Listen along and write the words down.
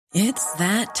It's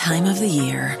that time of the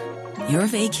year. Your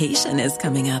vacation is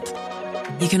coming up.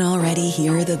 You can already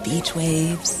hear the beach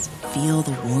waves, feel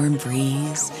the warm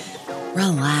breeze,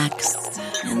 relax,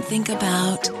 and think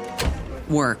about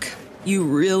work. You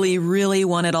really, really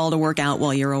want it all to work out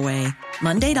while you're away.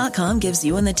 Monday.com gives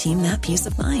you and the team that peace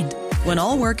of mind. When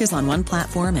all work is on one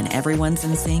platform and everyone's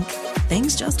in sync,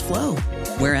 things just flow.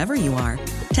 Wherever you are,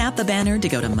 tap the banner to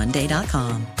go to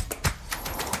Monday.com.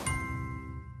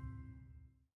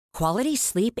 Quality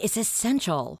sleep is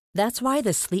essential. That's why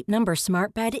the Sleep Number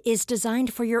Smart Bed is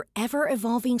designed for your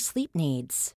ever-evolving sleep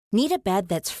needs. Need a bed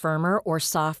that's firmer or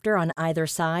softer on either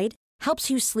side? Helps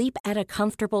you sleep at a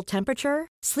comfortable temperature?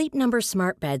 Sleep Number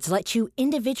Smart Beds let you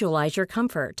individualize your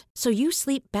comfort, so you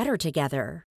sleep better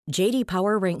together. J.D.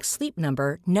 Power ranks Sleep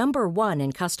Number number 1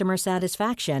 in customer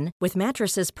satisfaction with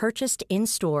mattresses purchased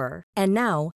in-store. And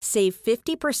now, save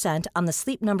 50% on the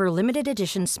Sleep Number Limited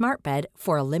Edition Smart Bed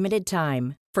for a limited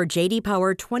time. For J.D.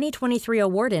 Power 2023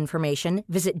 award information,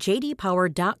 visit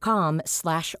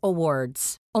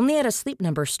jdpower.com/awards. Only at a Sleep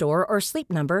Number store or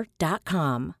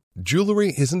sleepnumber.com.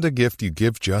 Jewelry isn't a gift you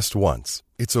give just once.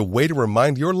 It's a way to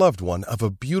remind your loved one of a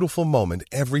beautiful moment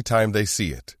every time they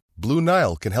see it. Blue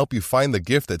Nile can help you find the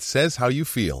gift that says how you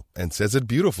feel and says it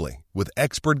beautifully, with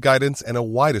expert guidance and a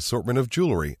wide assortment of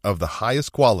jewelry of the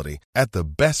highest quality at the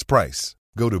best price.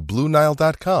 Go to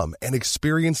BlueNile.com and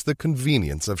experience the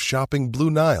convenience of shopping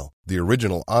Blue Nile, the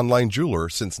original online jeweler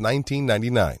since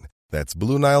 1999. That's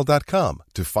BlueNile.com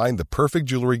to find the perfect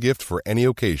jewelry gift for any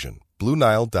occasion.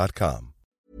 BlueNile.com.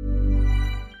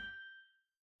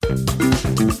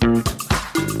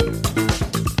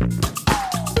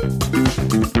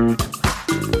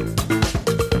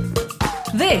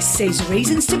 This is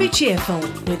Reasons to be Cheerful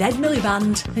with Ed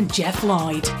Miliband and Jeff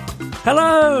Lloyd.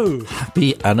 Hello!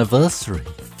 Happy anniversary.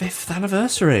 5th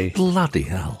anniversary. Bloody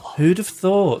hell. Who'd have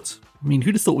thought? I mean,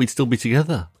 who'd have thought we'd still be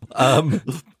together? I've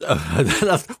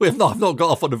not got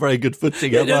off on a very good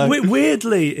footing, have I?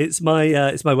 Weirdly, it's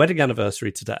my wedding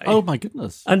anniversary today. Oh, my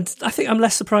goodness. And I think I'm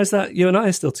less surprised that you and I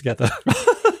are still together.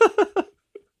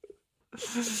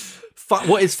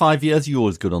 What is 5 years? You're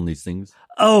always good on these things.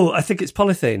 Oh, I think it's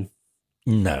polythene.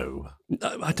 No.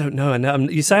 I don't know.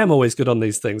 You say I'm always good on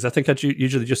these things. I think I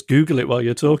usually just Google it while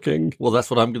you're talking. Well, that's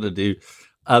what I'm going to do.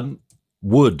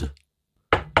 Wood.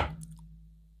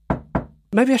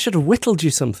 Maybe I should have whittled you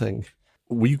something.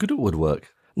 Were you good at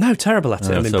woodwork? No, terrible at it.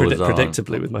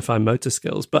 Predictably I. with my fine motor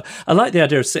skills. But I like the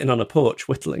idea of sitting on a porch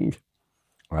whittling.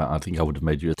 Right, I think I would have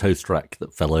made you a toast rack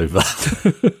that fell over.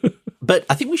 But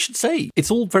I think we should say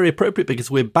it's all very appropriate because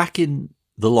we're back in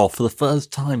the loft for the first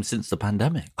time since the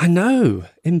pandemic. I know,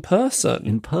 in person.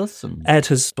 In person. Ed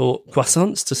has bought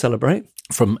croissants to celebrate.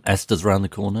 From Esther's round the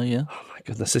corner, yeah. Oh my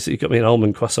goodness, you got me an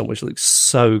almond croissant, which looks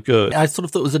so good. I sort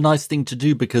of thought it was a nice thing to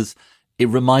do because it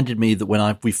reminded me that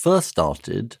when we first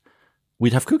started,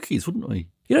 we'd have cookies, wouldn't we?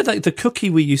 You know, the cookie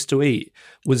we used to eat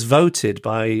was voted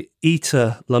by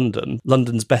Eater London,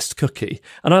 London's best cookie.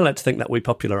 And I like to think that we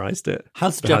popularised it.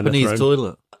 How's the Japanese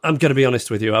toilet? I'm going to be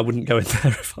honest with you, I wouldn't go in there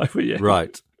if I were you.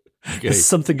 Right. Okay. There's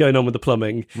something going on with the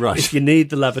plumbing. Right. If you need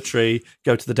the lavatory,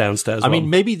 go to the downstairs one. I mean,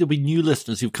 maybe there'll be new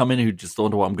listeners who've come in who just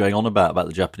wonder what I'm going on about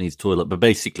the Japanese toilet. But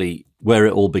basically, where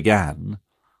it all began,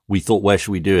 we thought, where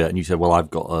should we do it? And you said, well, I've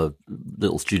got a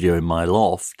little studio in my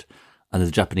loft. And there's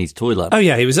a Japanese toilet. Oh,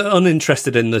 yeah. He was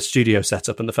uninterested in the studio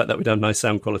setup and the fact that we don't have nice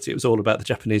sound quality. It was all about the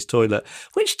Japanese toilet,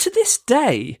 which to this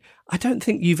day, I don't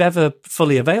think you've ever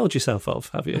fully availed yourself of,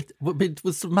 have you? It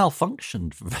was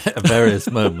malfunctioned at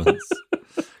various moments.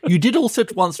 You did also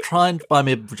once try and buy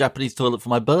me a Japanese toilet for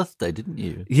my birthday, didn't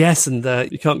you? Yes, and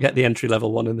you can't get the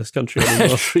entry-level one in this country anymore.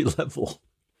 Entry-level?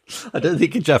 I don't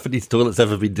think a Japanese toilet's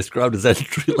ever been described as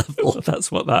entry-level.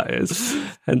 That's what that is.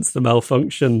 Hence the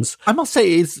malfunctions. I must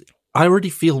say, I already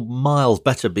feel miles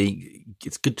better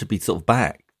it's good to be sort of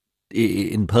back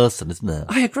in person, isn't it?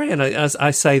 I agree, and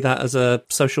I say that as a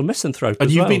social misanthrope and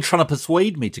as you've well. been trying to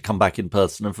persuade me to come back in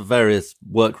person, and for various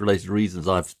work-related reasons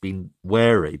I've been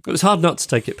wary. It was hard not to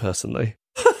take it personally.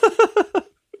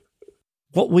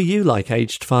 What were you like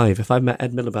aged 5? If I met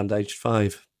Ed Miliband aged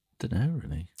 5? I don't know,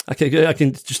 really. I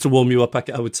can just to warm you up,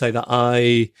 I would say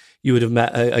that you would have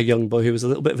met a young boy who was a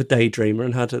little bit of a daydreamer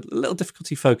and had a little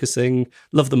difficulty focusing,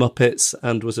 loved the Muppets,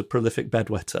 and was a prolific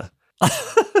bedwetter.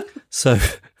 So,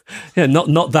 yeah,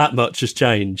 not that much has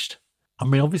changed. I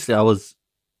mean, obviously, I was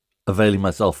availing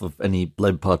myself of any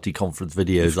Labour Party conference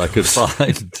videos I could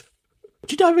find.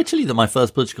 Did I ever tell you that my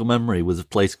first political memory was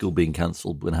of Play School being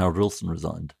cancelled when Harold Wilson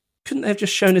resigned? Couldn't they have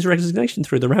just shown his resignation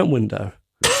through the round window?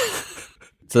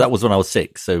 So that was when I was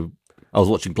 6, so I was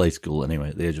watching Play School anyway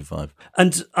at the age of 5.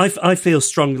 And I feel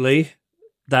strongly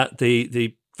that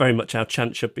the very much our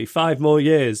chant should be. 5 more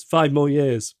years, 5 more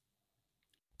years.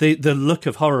 The look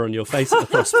of horror on your face at the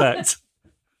prospect.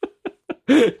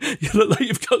 You look like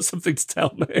you've got something to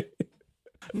tell me.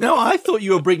 No, I thought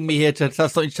you were bringing me here to have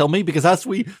something to tell me, because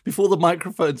before the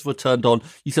microphones were turned on,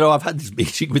 you said, I've had this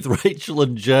meeting with Rachel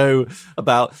and Joe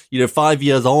about, 5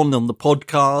 years on the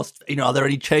podcast. Are there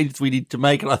any changes we need to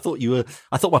make? And I thought my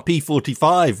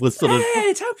P45 was sort of...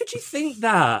 Ed, how could you think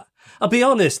that? I'll be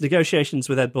honest, negotiations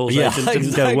with Ed Ball's agent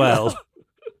didn't go well.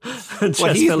 And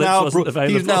well,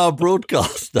 he's now a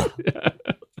broadcaster. Yeah.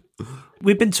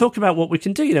 We've been talking about what we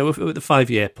can do, with the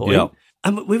 5-year point. Yeah.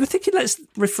 And we were thinking, let's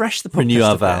refresh the podcast. Renew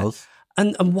our vows.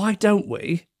 And why don't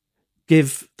we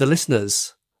give the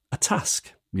listeners a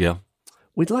task? Yeah.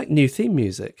 We'd like new theme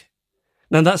music.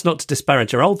 Now, that's not to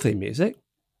disparage our old theme music,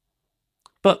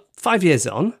 but 5 years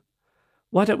on,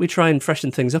 why don't we try and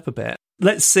freshen things up a bit?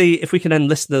 Let's see if we can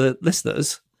enlist the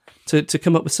listeners to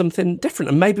come up with something different.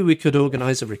 And maybe we could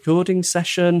organise a recording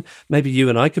session. Maybe you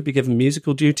and I could be given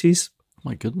musical duties.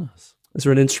 My goodness. Is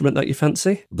there an instrument that you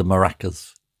fancy? The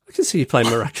maracas. I can see you playing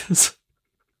maracas.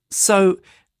 So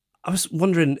I was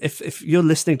wondering if you're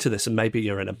listening to this and maybe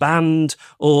you're in a band,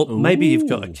 or maybe you've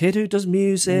got a kid who does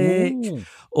music,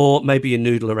 or maybe you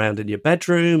noodle around in your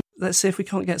bedroom. Let's see if we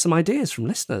can't get some ideas from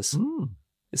listeners.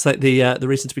 It's like the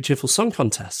Reason to Be Cheerful song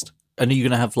contest. And are you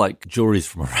going to have juries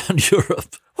from around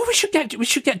Europe? Well, we should get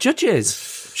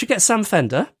judges. We should get Sam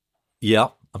Fender. Yeah,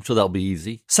 I'm sure that'll be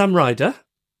easy. Sam Ryder.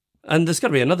 And there's got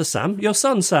to be another Sam. Your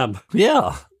son, Sam.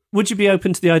 Yeah. Would you be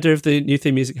open to the idea of the new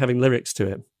theme music having lyrics to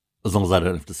it? As long as I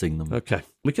don't have to sing them. Okay.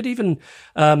 We could even...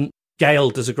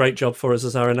 Gail does a great job for us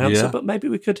as our announcer, but maybe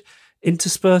we could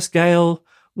intersperse Gail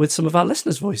with some of our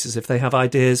listeners' voices if they have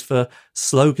ideas for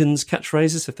slogans,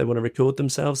 catchphrases, if they want to record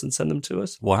themselves and send them to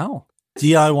us. Wow.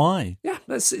 DIY. Yeah,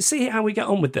 let's see how we get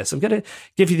on with this. I'm going to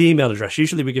give you the email address.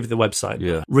 Usually we give you the website.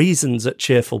 Yeah.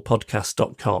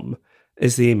 reasons@cheerfulpodcast.com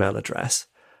is the email address.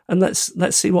 And let's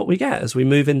see what we get as we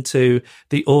move into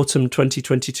the autumn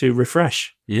 2022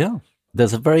 refresh. Yeah.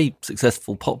 There's a very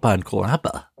successful pop band called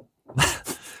ABBA.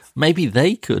 Maybe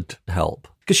they could help.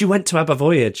 Because you went to ABBA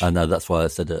Voyage. I know, that's why I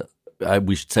said it.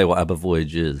 We should say what ABBA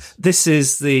Voyage is. This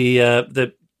is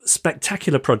the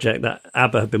spectacular project that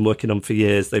ABBA have been working on for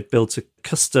years. They've built a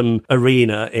custom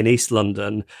arena in East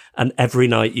London, and every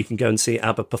night you can go and see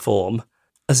ABBA perform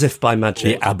as if by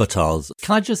magic. The avatars.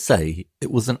 Can I just say,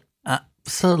 it was an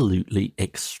absolutely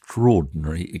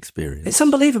extraordinary experience. It's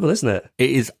unbelievable, isn't it? It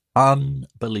is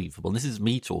unbelievable. This is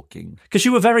me talking. Because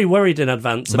you were very worried in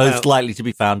advance about... Most likely to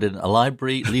be found in a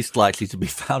library, least likely to be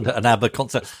found at an ABBA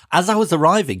concert. As I was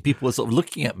arriving, people were sort of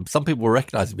looking at me. Some people were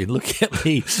recognising me and looking at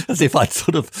me as if I'd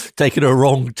sort of taken a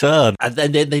wrong turn. And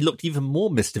then they looked even more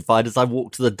mystified as I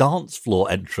walked to the dance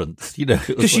floor entrance.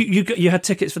 Because you had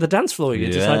tickets for the dance floor. You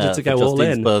decided to go for all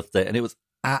Justine's in. birthday, and it was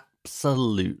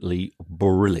absolutely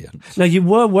brilliant. Now, you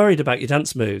were worried about your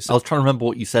dance moves. I was trying to remember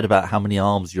what you said about how many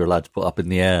arms you're allowed to put up in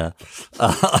the air.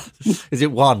 Is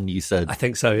it one, you said? I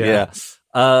think so, yeah.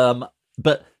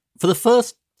 But for the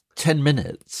first 10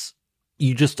 minutes,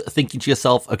 you just thinking to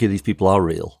yourself, okay, these people are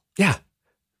real. Yeah.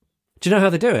 Do you know how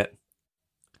they do it?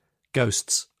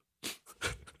 Ghosts.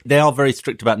 They are very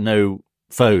strict about no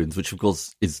phones, which of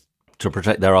course is to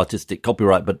protect their artistic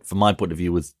copyright, but from my point of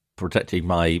view was protecting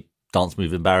my dance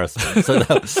move embarrassment. So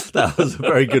that was a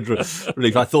very good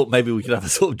relief. I thought maybe we could have a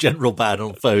sort of general ban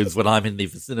on phones when I'm in the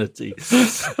vicinity.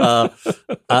 I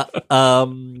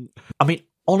mean,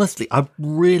 honestly, I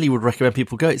really would recommend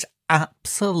people go. It's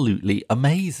absolutely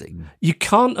amazing. You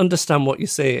can't understand what you're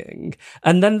seeing.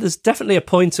 And then there's definitely a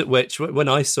point at which, when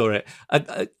I saw it,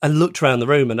 I looked around the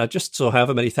room and I just saw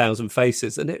however many thousand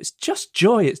faces, and it's just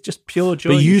joy. It's just pure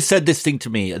joy. But you said this thing to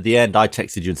me at the end. I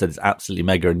texted you and said it's absolutely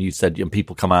mega, and you said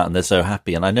people come out and they're so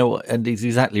happy. And I know, and he's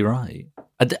exactly right.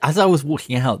 And as I was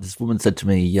walking out, this woman said to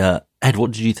me, Ed,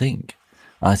 what did you think?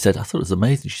 I said, I thought it was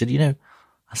amazing. She said,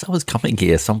 as I was coming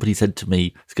here, somebody said to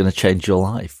me, it's going to change your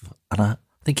life. And I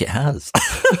think it has.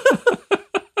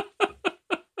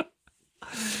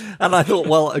 And I thought,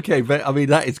 well, okay, but I mean,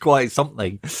 that is quite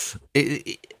something.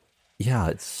 It's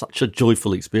such a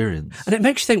joyful experience. And it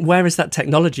makes you think, where is that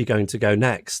technology going to go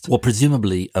next? Well,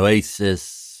 presumably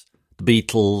Oasis, the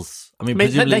Beatles. I mean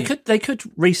presumably... they could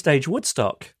restage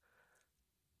Woodstock.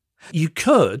 You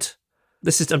could,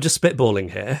 I'm just spitballing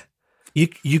here,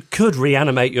 you could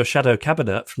reanimate your Shadow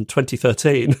Cabinet from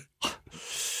 2013.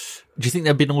 Do you think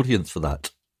there'd be an audience for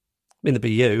that? I mean, there'd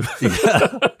be you.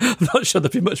 Yeah. I'm not sure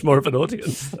there'd be much more of an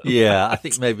audience. Yeah, I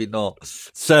think maybe not.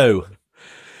 So,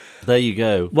 there you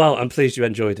go. Well, I'm pleased you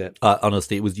enjoyed it.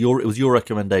 Honestly, it was your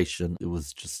recommendation. It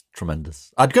was just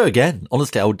tremendous. I'd go again.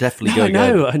 Honestly, I would definitely go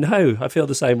again. I know. I feel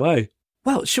the same way.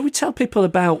 Well, should we tell people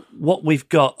about what we've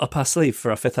got up our sleeve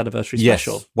for our 5th anniversary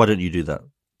special? Yes. Why don't you do that?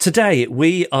 Today,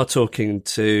 we are talking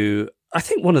to, I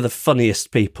think, one of the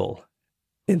funniest people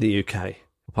in the UK.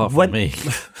 Apart from me.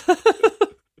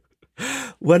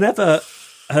 Whenever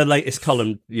her latest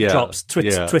column drops,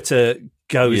 Twitter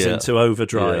goes into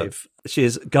overdrive. She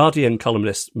is Guardian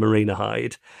columnist Marina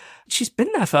Hyde. She's been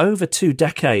there for over 2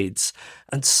 decades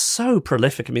and so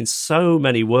prolific. I mean, so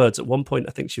many words. At one point,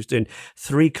 I think she was doing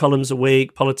 3 columns a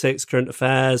week: politics, current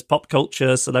affairs, pop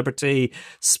culture, celebrity,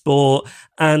 sport.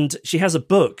 And she has a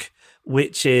book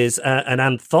which is an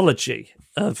anthology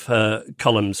of her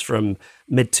columns from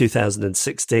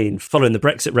mid-2016, following the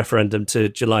Brexit referendum to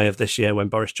July of this year when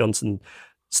Boris Johnson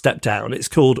stepped down. It's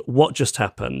called What Just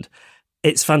Happened.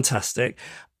 It's fantastic.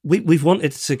 We've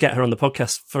wanted to get her on the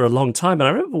podcast for a long time, and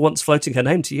I remember once floating her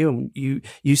name to you, and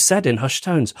you said in hushed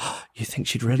tones, oh, you think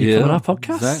she'd really come on our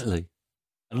podcast? Exactly.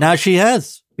 And now she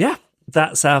has. Yeah.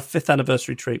 That's our 5th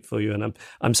anniversary treat for you, and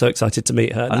I'm so excited to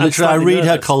meet her. And literally, I read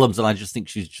her columns, and I just think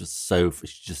she's just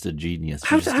a genius.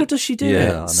 How does she do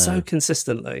it so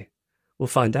consistently? We'll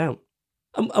find out.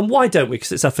 And why don't we?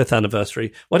 Because it's our 5th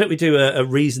anniversary. Why don't we do a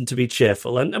reason to be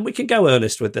cheerful? And we can go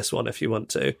earnest with this one if you want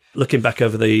to. Looking back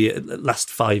over the last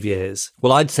 5 years.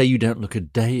 Well, I'd say you don't look a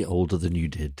day older than you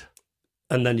did.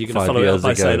 And then you're going to follow it up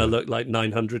by saying I look like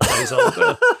 900 days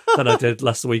older than I did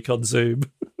last week on Zoom.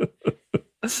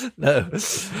 No.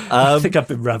 I think I've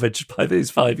been ravaged by these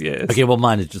 5 years. Okay, well,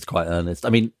 mine is just quite earnest. I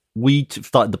mean, we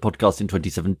started the podcast in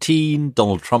 2017.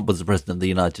 Donald Trump was the president of the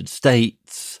United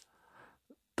States.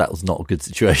 That was not a good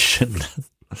situation.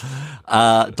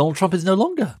 Donald Trump is no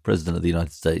longer president of the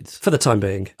United States. For the time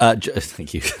being.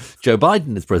 Thank you. Joe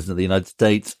Biden is president of the United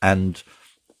States, and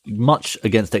much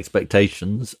against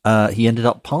expectations, he ended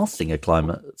up passing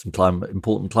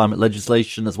important climate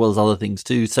legislation as well as other things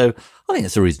too. So I think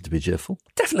it's a reason to be cheerful.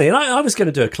 Definitely. And I was going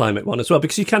to do a climate one as well,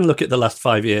 because you can look at the last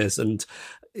 5 years, and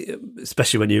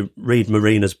especially when you read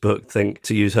Marina's book, think,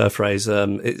 to use her phrase,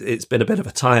 it's been a bit of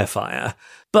a tyre fire.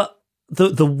 But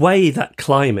the way that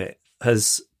climate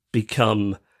has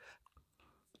become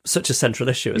such a central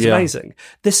issue is amazing.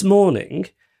 This morning,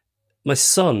 my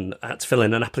son had to fill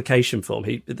in an application form.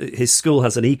 His school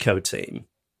has an eco team,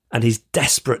 and he's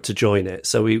desperate to join it.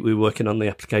 So we were working on the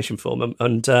application form,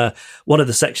 and one of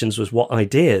the sections was, what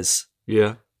ideas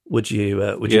would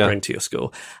you bring to your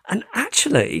school? And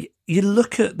actually, you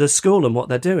look at the school and what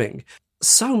they're doing.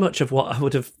 So much of what I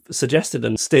would have suggested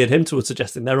and steered him towards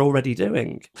suggesting, they're already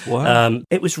doing. Wow.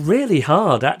 It was really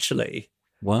hard, actually,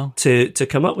 to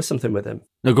come up with something with him.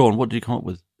 No, go on. What did you come up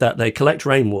with? That they collect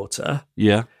rainwater.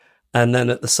 Yeah. And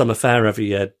then at the summer fair every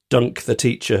year, dunk the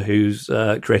teacher who's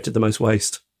created the most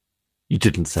waste. You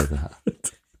didn't say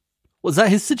that. Was that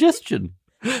his suggestion?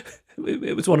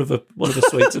 It was one of a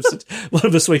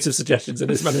suite of suggestions in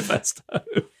his manifesto.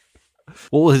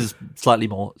 What were his slightly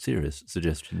more serious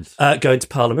suggestions? Going to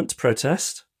Parliament to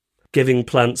protest, giving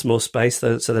plants more space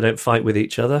so they don't fight with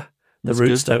each other. The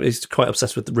roots don't. He's quite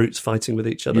obsessed with the roots fighting with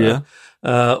each other.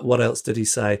 Yeah. What else did he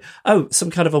say? Oh,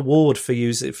 some kind of award for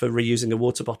reusing a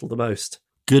water bottle the most.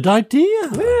 Good idea.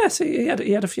 Yes, he had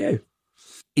a few.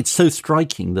 It's so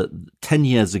striking that 10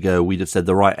 years ago we'd have said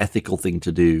the right ethical thing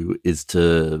to do is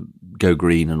to go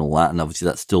green and all that, and obviously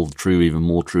that's still true, even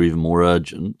more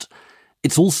urgent.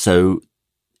 It's also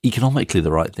economically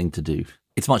the right thing to do.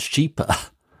 It's much cheaper,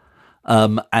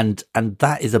 and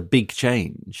that is a big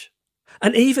change.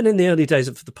 And even in the early days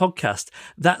of the podcast,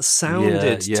 that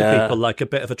sounded to people like a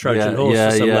bit of a Trojan horse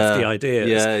for some lefty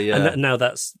ideas. And now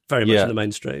that's very much in the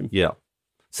mainstream. Yeah.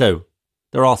 So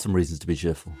there are some reasons to be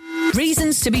cheerful.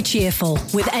 Reasons to be cheerful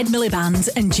with Ed Miliband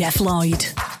and Jeff Lloyd.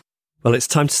 Well, it's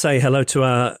time to say hello to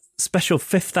our special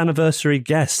 5th anniversary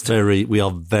guest. We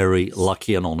are very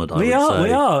lucky and honoured, We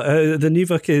are. The new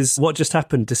book is What Just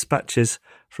Happened, Dispatches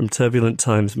from Turbulent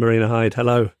Times. Marina Hyde,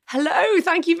 hello. Hello,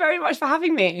 thank you very much for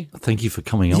having me. Thank you for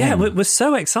coming on. Yeah, we're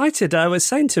so excited. I was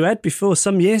saying to Ed before,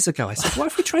 some years ago, I said, what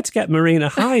if we tried to get Marina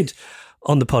Hyde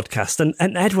on the podcast?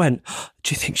 And Ed went,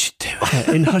 do you think she'd do it?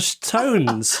 In hushed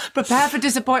tones. Prepare for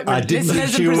disappointment. I didn't think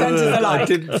she would. I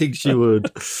didn't think she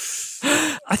would.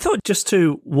 I thought, just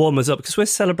to warm us up, because we're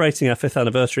celebrating our 5th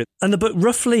anniversary, and the book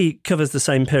roughly covers the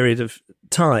same period of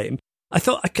time, I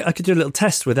thought I could do a little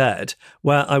test with Ed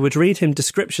where I would read him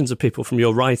descriptions of people from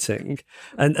your writing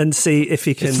and see if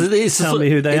he can tell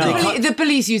me who they are. The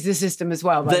police use the system as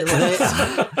well, by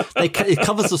the way. It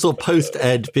covers the sort of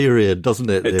post-Ed period,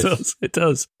 doesn't it? It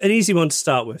does. An easy one to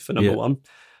start with for number one.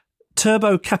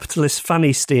 Turbo-capitalist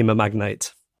fanny steamer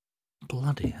magnate.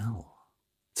 Bloody hell.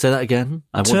 Say that again.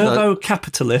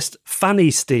 Turbo-capitalist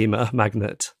fanny steamer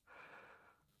magnate.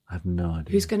 I have no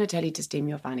idea. Who's going to tell you to steam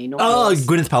your fanny? Not Oh, yours.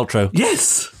 Gwyneth Paltrow.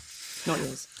 Yes! Not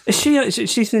yours.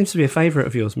 She seems to be a favourite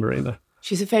of yours, Marina.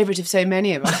 She's a favourite of so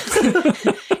many of us.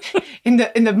 In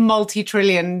the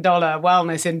multi-trillion-dollar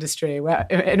wellness industry, where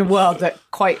in a world that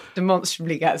quite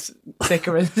demonstrably gets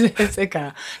sicker and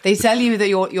sicker, they sell you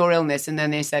your illness and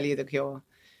then they sell you the cure.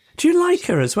 Do you like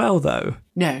her as well, though?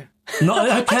 No. Not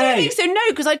I okay. don't think so, no,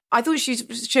 because I thought she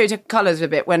showed her colours a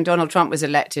bit when Donald Trump was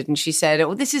elected, and she said,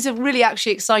 oh, this is a really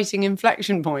actually exciting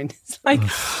inflection point. It's like,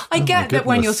 I get that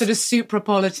when you're sort of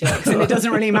supra-politics and it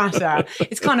doesn't really matter,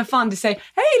 it's kind of fun to say,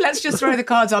 hey, let's just throw the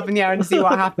cards up in the air and see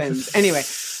what happens. Anyway,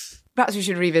 perhaps we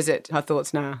should revisit her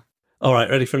thoughts now. All right,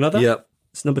 ready for another? Yep.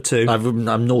 It's number 2. I'm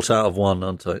 0 out of 1,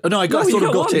 aren't I? Oh, no, I No, sort you of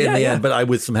got got one, it in yeah, the yeah. end, but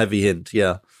with some heavy hint,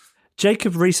 yeah.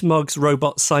 Jacob Rees-Mogg's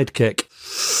robot sidekick.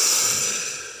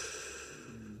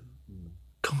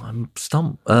 God, I'm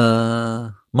stumped.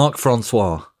 Marc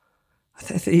Francois. I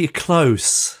think you're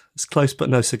close. It's close, but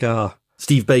no cigar.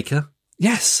 Steve Baker.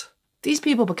 Yes. These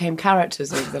people became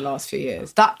characters over the last few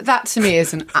years. That to me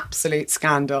is an absolute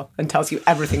scandal and tells you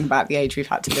everything about the age we've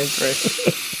had to live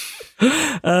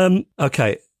through.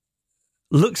 Okay.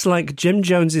 Looks like Jim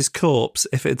Jones's corpse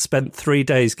if it had spent 3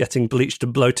 days getting bleached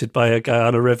and bloated by a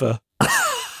Guyana river.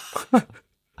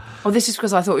 Oh, this is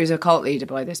because I thought he was a cult leader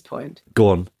by this point. Go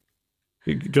on.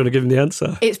 Do you want to give him the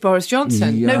answer? It's Boris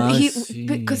Johnson. Yeah, No, I see.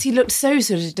 because he looked so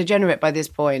sort of degenerate by this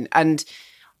point, and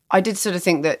I did sort of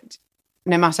think that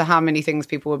no matter how many things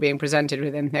people were being presented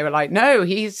with him, they were like, no,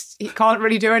 he can't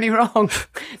really do any wrong,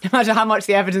 no matter how much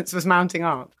the evidence was mounting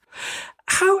up.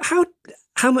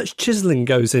 How much chiselling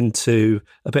goes into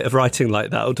a bit of writing like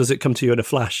that, or does it come to you in a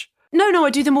flash? No, I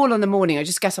do them all in the morning. I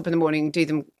just get up in the morning, do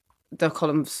them, the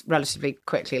columns relatively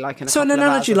quickly, like in a So an couple of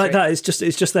analogy hours or like three. that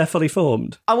is just there fully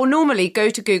formed. I will normally go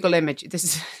to Google Images. This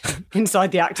is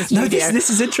inside the actor's No, studio. this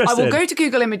is interesting. I will go to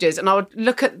Google Images and I would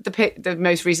look at the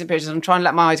most recent pictures and try and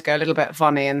let my eyes go a little bit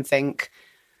funny and think,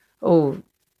 oh,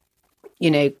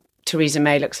 Theresa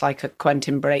May looks like a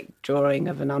Quentin Blake drawing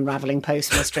of an unravelling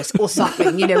postmistress or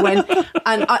something,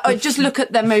 and I just look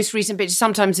at their most recent pictures,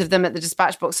 sometimes of them at the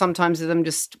dispatch box, sometimes of them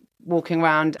just walking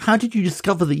around. How did you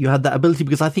discover that you had that ability?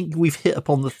 Because I think we've hit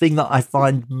upon the thing that I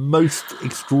find most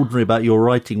extraordinary about your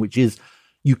writing, which is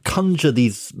you conjure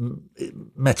these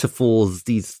metaphors,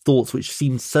 these thoughts, which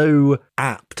seem so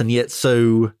apt and yet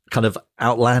so kind of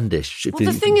outlandish. Well,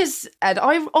 the thing is, Ed,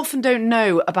 I often don't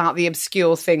know about the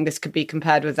obscure thing this could be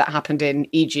compared with that happened in,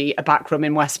 e.g., a back room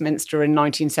in Westminster in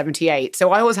 1978.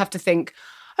 So I always have to think,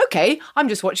 okay, I'm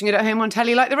just watching it at home on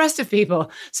telly like the rest of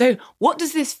people. So what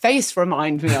does this face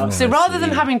remind me of? So rather than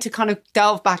having to kind of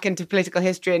delve back into political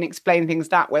history and explain things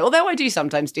that way, although I do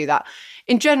sometimes do that,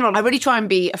 in general, I really try and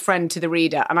be a friend to the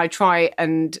reader, and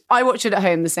I watch it at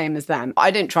home the same as them.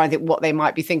 I don't try and think what they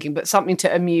might be thinking, but something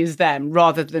to amuse them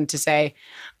rather than to say,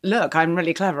 look, I'm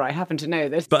really clever, I happen to know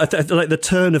this. But I like the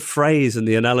turn of phrase and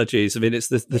the analogies. I mean, it's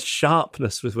the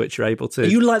sharpness with which you're able to. Are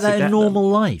you like to that get in normal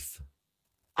life?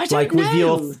 I don't Like know. with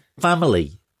your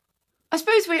family? I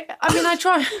suppose I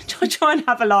try and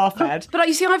have a laugh, Ed. But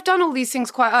you see, I've done all these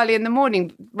things quite early in the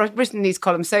morning, written these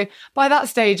columns. So by that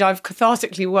stage, I've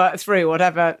cathartically worked through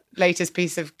whatever latest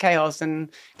piece of chaos and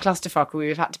clusterfuck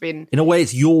we've had to be in. In a way,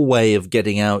 it's your way of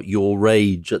getting out your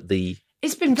rage at the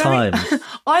It's been very... times.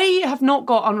 I have not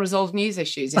got unresolved news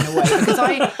issues in a way because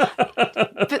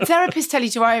but therapists tell you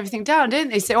to write everything down, don't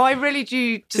they? So I really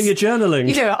do just... So you're journaling.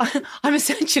 I'm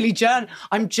essentially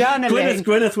I'm journaling.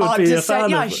 Gwyneth would be a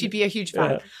fan Yeah, of- she'd be a huge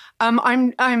fan. Yeah.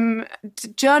 I'm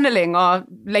journaling our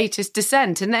latest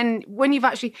descent, and then when you've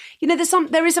actually, there is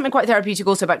something quite therapeutic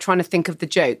also about trying to think of the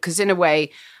joke, because in a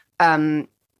way,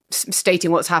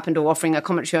 stating what's happened or offering a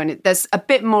commentary on it, there's a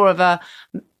bit more of an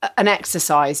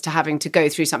exercise to having to go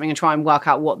through something and try and work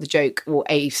out what the joke or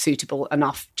a suitable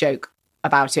enough joke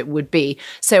about it would be.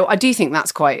 So I do think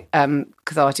that's quite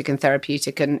cathartic and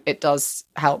therapeutic, and it does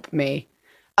help me.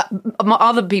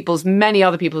 Many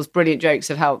other people's brilliant jokes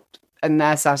have helped, and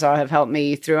their satire have helped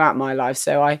me throughout my life.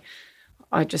 So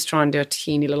I just try and do a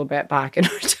teeny little bit back in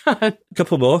return. A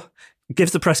couple more.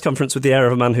 Gives the press conference with the air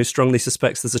of a man who strongly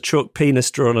suspects there's a chalk penis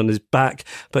drawn on his back,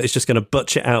 but is just going to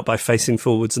butch it out by facing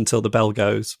forwards until the bell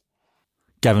goes.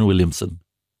 Gavin Williamson.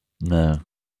 No.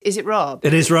 Is it Rob?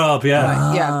 It is Rob,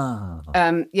 yeah.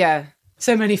 Yeah. Yeah.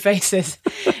 So many faces.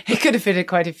 He could have fitted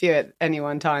quite a few at any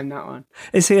one time, that one.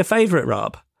 Is he a favourite,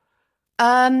 Rob?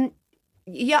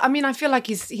 Yeah, I mean, I feel like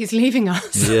he's leaving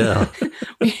us. Yeah.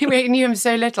 we knew him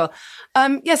so little.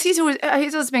 Yes, he's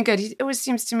always been good. He always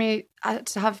seems to me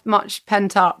to have much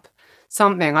pent up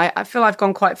something. I feel I've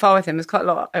gone quite far with him. There's quite a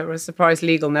lot I was surprised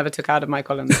Legal never took out of my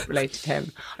columns related to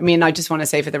him. I mean, I just want to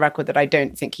say for the record that I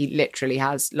don't think he literally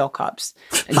has lockups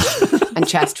and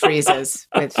chest freezers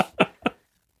with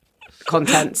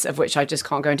contents of which I just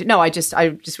can't go into. No, I just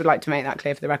would like to make that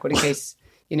clear for the record in case,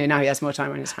 now he has more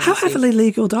time on his hands. How heavily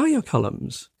legal are your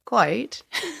columns? Quite.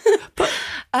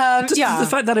 The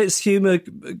fact that it's humour.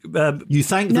 You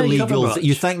thank the legals.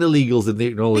 You thank the legals in the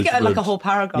acknowledgement. You get like a whole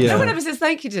paragraph. Yeah. No one ever says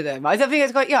thank you to them. I don't think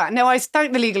it's quite. Yeah, no, I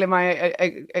thank the legal in my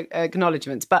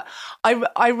acknowledgements, but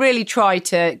I really try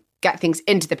to get things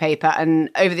into the paper, and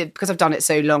because I've done it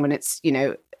so long, and it's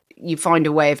you find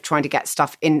a way of trying to get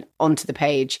stuff onto the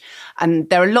page. And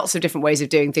there are lots of different ways of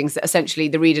doing things that essentially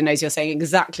the reader knows you're saying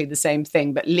exactly the same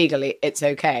thing, but legally it's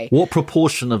okay. What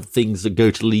proportion of things that go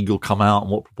to legal come out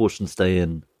and what proportion stay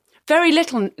in? Very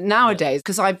little nowadays,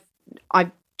 because I've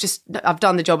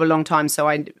done the job a long time, so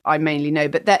I mainly know.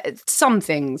 But some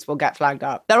things will get flagged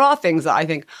up. There are things that I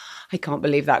think, I can't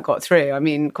believe that got through. I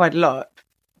mean, quite a lot.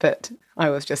 But I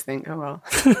always just think, oh, well.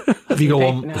 Have you got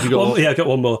one? Yeah, I've got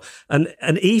one more.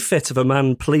 An e-fit of a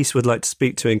man police would like to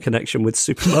speak to in connection with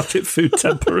supermarket food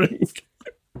tempering.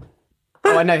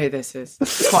 Oh, I know who this is.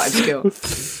 It's quite obscure.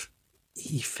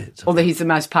 E-fit. Although he's the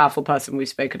most powerful person we've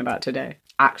spoken about today.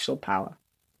 Actual power.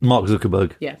 Mark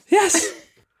Zuckerberg. Yeah. Yes.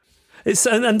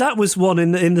 And that was one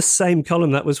in the same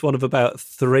column. That was one of about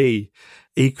 3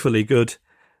 equally good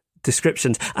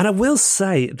descriptions. And I will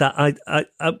say that I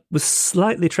was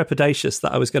slightly trepidatious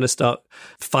that I was going to start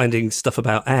finding stuff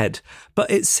about Ed,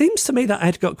 but it seems to me that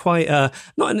Ed got quite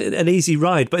not an easy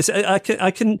ride, but I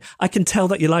can tell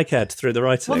that you like Ed through the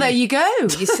writing. Well, there you go.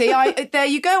 You see, there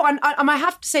you go. And I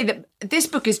have to say that this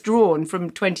book is drawn from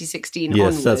 2016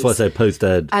 onwards. Yes, that's why I say post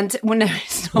Ed. And well, no,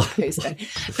 it's not post Ed.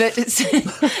 But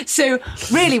so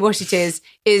really, what it is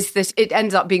that it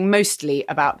ends up being mostly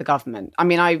about the government. I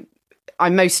mean, I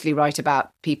mostly write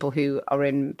about people who are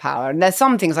in power. And there's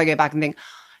some things I go back and think,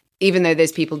 even though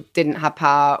those people didn't have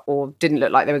power or didn't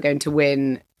look like they were going to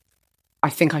win,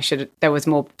 I think there was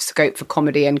more scope for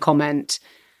comedy and comment.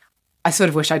 I sort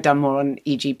of wish I'd done more on,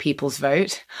 e.g., People's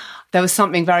Vote. There was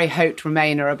something very Haute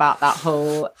Remainer about that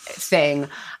whole thing.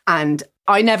 And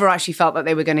I never actually felt that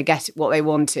they were going to get what they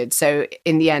wanted. So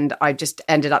in the end, I just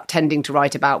ended up tending to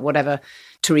write about whatever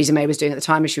Theresa May was doing at the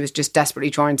time, and she was just desperately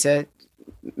trying to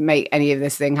make any of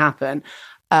this thing happen.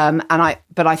 But I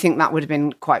think that would have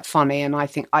been quite funny. And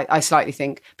I slightly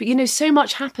think, but so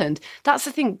much happened. That's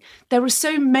the thing. There were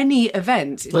so many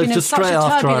events. It's been such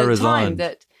a turbulent time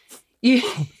that there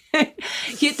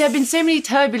have been so many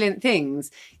turbulent things.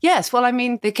 Yes, well, I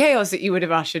mean, the chaos that you would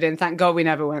have ushered in, thank God we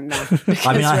never went there.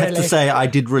 I mean, I have to say, I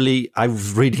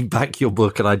was reading back your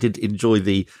book and I did enjoy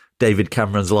the David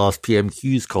Cameron's last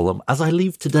PMQs column. As I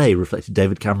leave today, reflected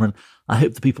David Cameron, I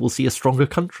hope the people will see a stronger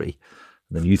country.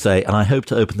 And then you say, and I hope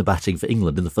to open the batting for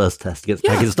England in the first test against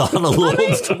Pakistan on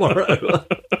Lords tomorrow.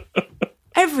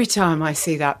 Every time I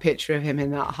see that picture of him in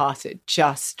that heart, it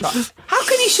just strikes. How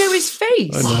can he show his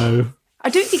face? I know. I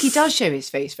don't think he does show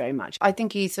his face very much. I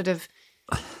think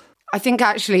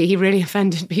actually he really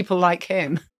offended people like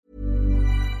him.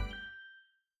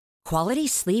 Quality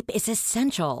sleep is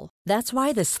essential. That's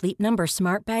why the Sleep Number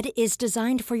Smart Bed is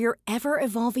designed for your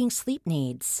ever-evolving sleep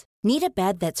needs. Need a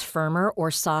bed that's firmer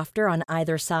or softer on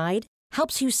either side?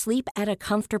 Helps you sleep at a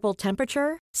comfortable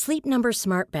temperature? Sleep Number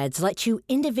Smart Beds let you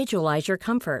individualize your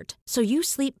comfort, so you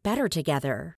sleep better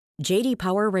together. J.D.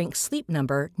 Power ranks Sleep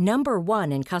Number number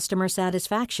 1 in customer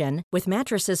satisfaction with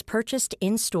mattresses purchased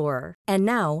in-store. And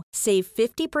now, save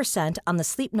 50% on the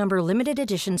Sleep Number Limited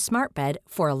Edition Smart Bed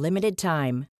for a limited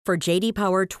time. For J.D.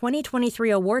 Power 2023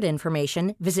 award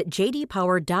information, visit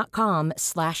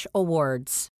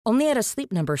jdpower.com/awards. Only at a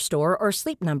Sleep Number store or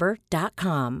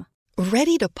sleepnumber.com.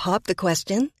 Ready to pop the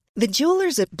question? The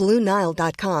jewelers at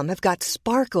BlueNile.com have got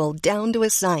sparkle down to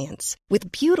a science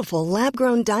with beautiful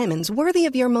lab-grown diamonds worthy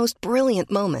of your most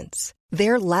brilliant moments.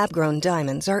 Their lab-grown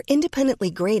diamonds are independently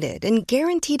graded and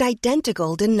guaranteed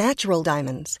identical to natural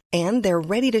diamonds, and they're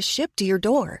ready to ship to your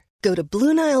door. Go to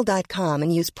BlueNile.com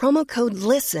and use promo code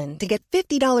LISTEN to get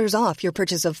 $50 off your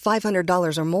purchase of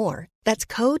 $500 or more. That's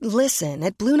code LISTEN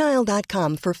at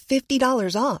BlueNile.com for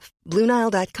 $50 off.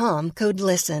 BlueNile.com, code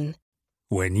LISTEN.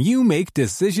 When you make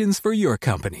decisions for your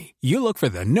company, you look for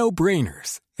the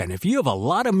no-brainers. And if you have a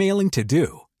lot of mailing to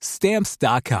do,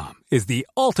 Stamps.com is the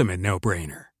ultimate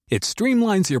no-brainer. It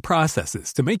streamlines your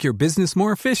processes to make your business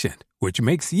more efficient, which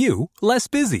makes you less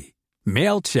busy.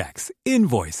 Mail checks,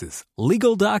 invoices,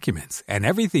 legal documents, and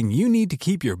everything you need to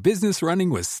keep your business running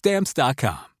with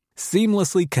Stamps.com.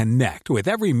 Seamlessly connect with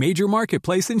every major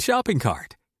marketplace and shopping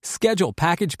cart. Schedule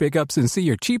package pickups and see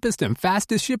your cheapest and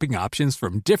fastest shipping options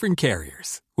from different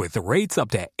carriers. With rates up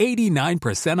to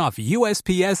 89% off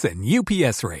USPS and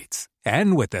UPS rates.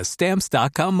 And with the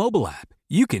Stamps.com mobile app,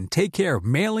 you can take care of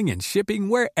mailing and shipping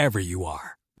wherever you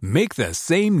are. Make the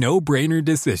same no-brainer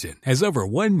decision as over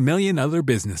 1 million other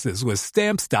businesses with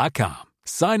Stamps.com.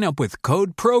 Sign up with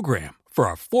code PROGRAM for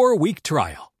a 4-week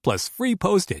trial, plus free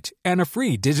postage and a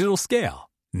free digital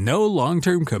scale. No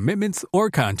long-term commitments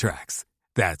or contracts.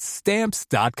 That's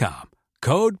Stamps.com.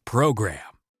 Code PROGRAM.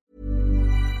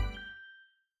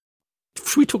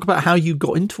 Should we talk about how you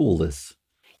got into all this?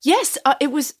 Yes,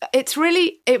 it was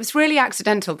really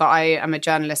accidental that I am a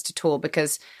journalist at all,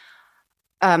 because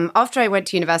after I went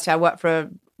to university, I worked for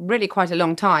really quite a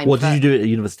long time. What did you do at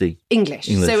university? English.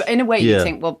 So in a way, you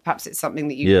think, well, perhaps it's something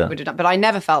that you would have done. But I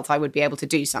never felt I would be able to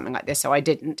do something like this, so I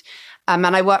didn't. And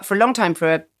I worked for a long time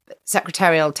for a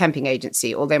secretarial temping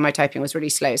agency, although my typing was really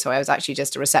slow, so I was actually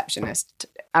just a receptionist.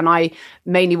 And I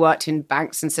mainly worked in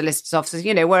banks and solicitors' offices,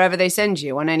 wherever they send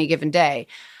you on any given day.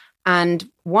 And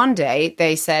one day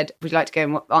they said, we'd like to go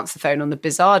and answer the phone on the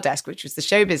Bizarre desk, which was the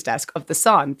showbiz desk of The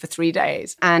Sun, for 3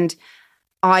 days. And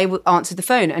I answered the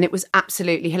phone, and it was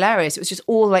absolutely hilarious. It was just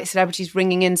all like celebrities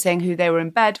ringing in saying who they were in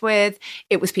bed with.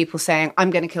 It was people saying, I'm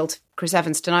going to kill Chris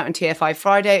Evans tonight on TF5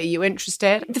 Friday. Are you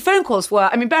interested? The phone calls were,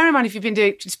 bear in mind, if you've been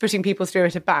just putting people through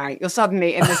at a bank, you're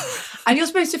suddenly in this, and you're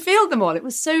supposed to field them all. It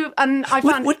was so, and I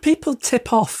found... Would people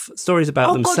tip off stories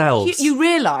about themselves? God, you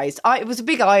realised, it was a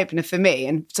big eye-opener for me,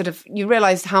 and sort of, you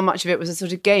realised how much of it was a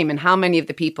sort of game, and how many of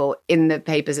the people in the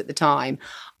papers at the time,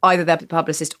 either their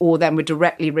publicist or them, were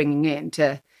directly ringing in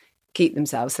to keep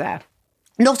themselves there.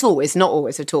 Not always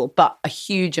at all, but a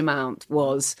huge amount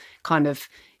was kind of...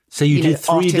 So you did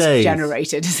 3 days?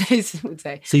 Generated, as they would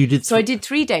say. So you did... So I did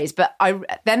 3 days, but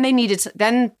then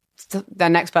the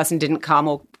next person didn't come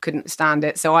or couldn't stand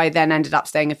it. So I then ended up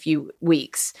staying a few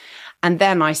weeks. And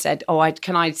then I said,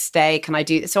 can I stay? Can I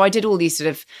do... So I did all these sort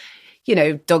of,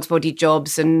 dog's body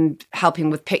jobs and helping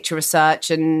with picture research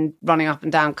and running up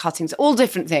and down cuttings, all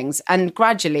different things. And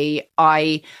gradually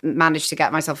I managed to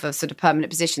get myself a sort of permanent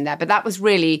position there. But that was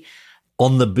really...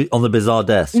 On the Bizarre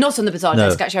desk? Not on the Bizarre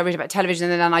desk. Actually, I read about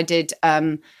television, and then I did...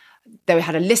 they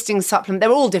had a listing supplement. There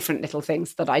were all different little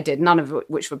things that I did, none of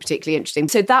which were particularly interesting.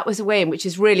 So that was a way in which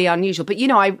is really unusual. But,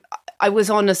 I was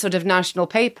on a sort of national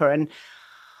paper, and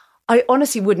I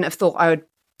honestly wouldn't have thought I would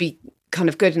be kind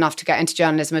of good enough to get into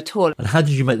journalism at all. And how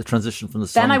did you make the transition from the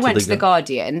Sun? Then I went to the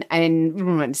Guardian,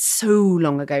 and so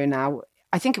long ago now.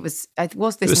 I think it was this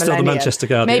millennium. It was still the Manchester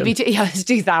Guardian. Maybe, it was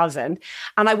 2000.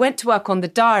 And I went to work on The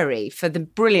Diary for the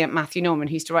brilliant Matthew Norman,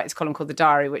 who used to write this column called The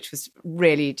Diary, which was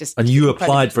really just... And you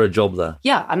applied for a job there?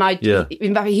 Yeah, and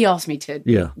he asked me to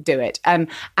do it.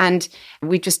 And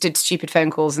we just did stupid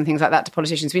phone calls and things like that to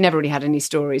politicians. We never really had any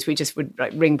stories. We just would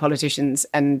ring politicians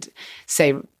and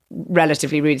say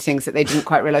relatively rude things that they didn't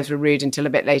quite realise were rude until a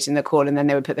bit late in the call, and then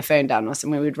they would put the phone down on us,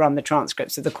 and we would run the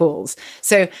transcripts of the calls.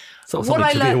 So something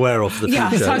to be aware of for the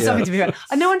future. Something to be aware of.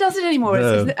 And no one does it anymore.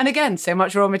 No. And again, so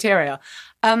much raw material.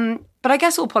 But I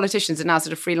guess all politicians are now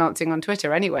sort of freelancing on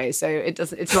Twitter anyway, so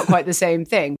it's not quite the same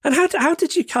thing. And how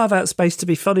did you carve out space to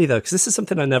be funny, though? Because this is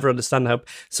something I never understand, how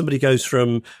somebody goes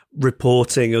from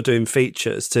reporting or doing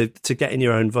features to getting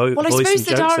your own voice. Well, I suppose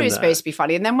the Diary is supposed to be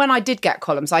funny. And then when I did get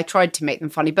columns, I tried to make them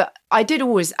funny. But I did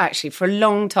always, actually, for a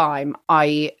long time,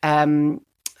 I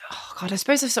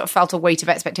suppose I sort of felt a weight of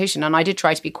expectation, and I did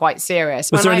try to be quite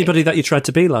serious. Was there anybody that you tried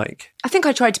to be like? I think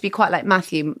I tried to be quite like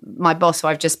Matthew, my boss, who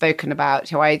I've just spoken about,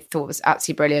 who I thought was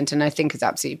absolutely brilliant and I think is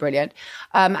absolutely brilliant.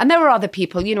 And there were other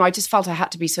people, I just felt I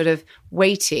had to be sort of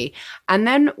weighty. And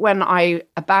then when I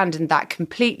abandoned that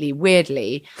completely,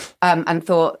 weirdly, and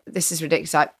thought, this is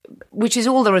ridiculous, which is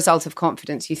all the result of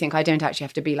confidence. You think, I don't actually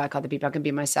have to be like other people, I can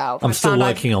be myself. I'm still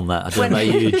working on that. I don't know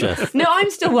you, Jeff. No, I'm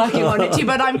still working on it too,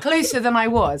 but I'm closer than I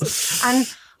was.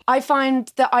 And I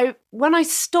find that when I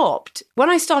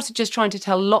started just trying to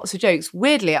tell lots of jokes,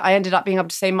 weirdly, I ended up being able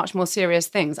to say much more serious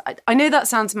things. I know that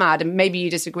sounds mad, and maybe you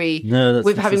disagree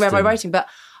with having read my writing, but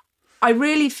I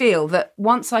really feel that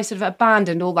once I sort of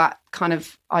abandoned all that kind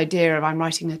of idea of I'm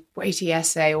writing a weighty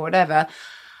essay or whatever,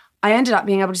 I ended up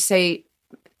being able to say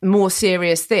more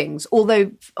serious things,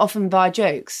 although often via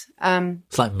jokes.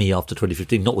 It's like me after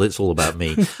 2015. Not that it's all about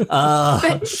me. But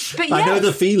yes, I know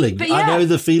the feeling. Yeah, I know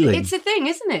the feeling. It's a thing,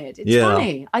 isn't it? It's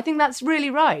funny. I think that's really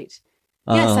right.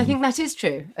 Yes, I think that is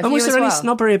true. And was there any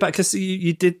snobbery about, because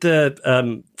you did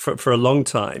the for a long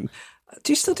time?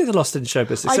 Do you still do the Lost in Show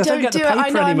Business? I don't get do the it. paper I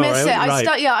know, anymore. I miss it. Right.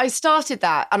 I started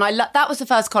that, and that was the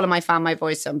first column I found my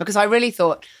voice on, because I really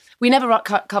thought we never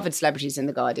covered celebrities in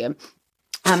The Guardian.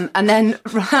 And then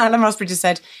Alan Rusbridger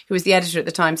said, who was the editor at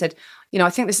the time, said, I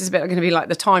think this is a bit going to be like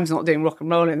the Times not doing rock and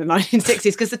roll in the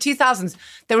 1960s, because the 2000s,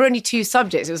 there were only two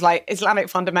subjects. It was like Islamic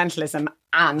fundamentalism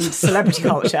and celebrity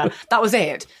culture. That was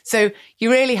it. So you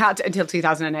really had to, until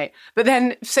 2008. But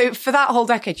then, so for that whole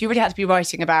decade, you really had to be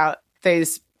writing about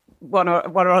those one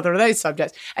or other of those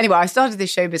subjects. Anyway, I started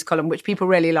this showbiz column, which people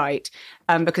really liked,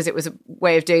 because it was a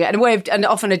way of doing it and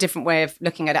often a different way of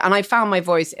looking at it. And I found my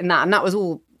voice in that, and that was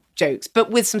all jokes, but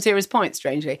with some serious points,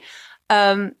 strangely.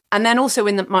 And then also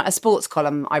in a sports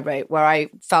column I wrote, where I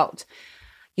felt,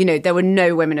 there were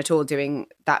no women at all doing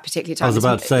that particular time. I was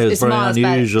about to say, it was very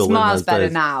unusual. It's miles better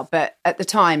now, but at the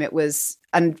time it was,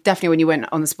 and definitely when you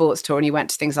went on the sports tour and you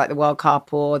went to things like the World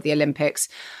Cup or the Olympics,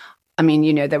 I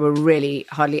mean, there were really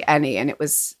hardly any, and it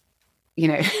was,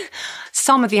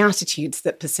 some of the attitudes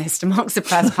that persist amongst the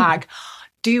press pack.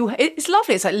 It's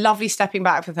lovely. It's like lovely stepping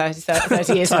back for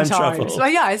 30 years in time. It's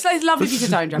like, it's lovely to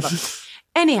time travel.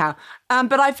 Anyhow,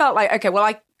 but I felt like, okay, well,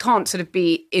 I can't sort of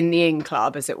be in the in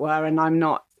club, as it were, and I'm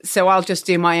not, so I'll just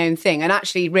do my own thing. And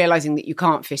actually realising that you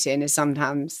can't fit in is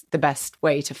sometimes the best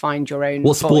way to find your own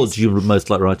What sports do you most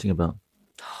like writing about?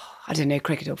 I don't know,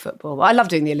 cricket or football. I love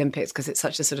doing the Olympics because it's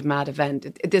such a sort of mad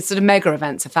event. The sort of mega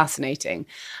events are fascinating.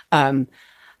 But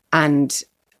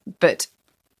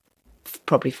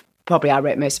probably I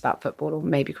wrote most about football or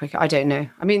maybe cricket. I don't know.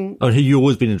 I mean... Oh, you've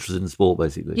always been interested in sport,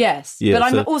 basically. Yes, yeah, but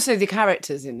I'm also the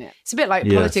characters in it. It's a bit like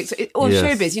politics or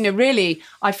showbiz. Really,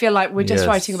 I feel like we're just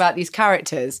writing about these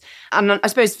characters. And I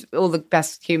suppose all the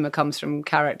best humour comes from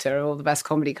character, all the best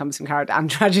comedy comes from character, and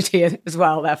tragedy as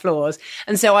well, their flaws.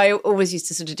 And so I always used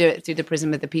to sort of do it through the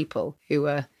prism of the people who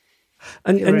were...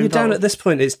 And you're down at this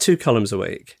point, it's 2 columns a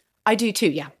week. I do too,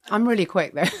 yeah. I'm really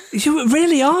quick, though. You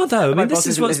really are, though. I mean, this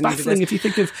is what's baffling. If you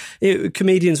think of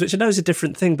comedians, which I know is a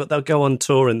different thing, but they'll go on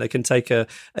tour and they can take a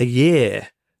year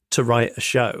to write a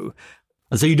show.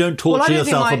 And so you don't talk to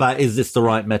yourself about, is this the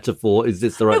right metaphor? Is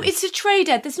this the right... No, it's a trade,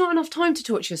 Ed. There's not enough time to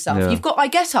torture yourself. Yeah. I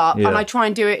get up and I try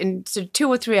and do it in sort of 2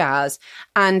 or 3 hours,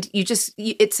 and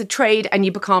it's a trade and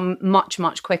you become much,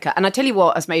 much quicker. And I tell you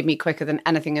what has made me quicker than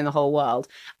anything in the whole world,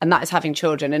 and that is having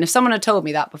children. And if someone had told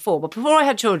me that before, but before I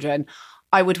had children,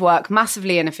 I would work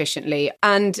massively inefficiently.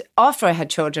 And after I had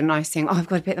children, I was saying, I've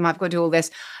got to pick them up, I've got to do all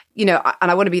this, and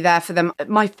I want to be there for them.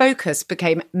 My focus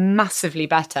became massively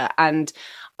better, and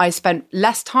I spent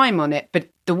less time on it, but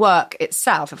the work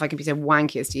itself, if I can be so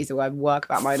wanky as to use the word work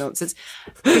about my nonsense,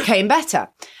 became better.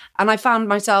 And I found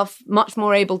myself much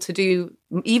more able to do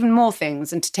even more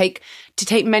things and to take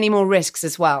many more risks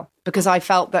as well, because I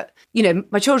felt that,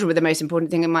 my children were the most important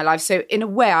thing in my life. So in a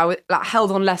way, I was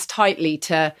held on less tightly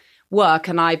to work,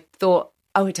 and I thought,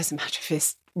 it doesn't matter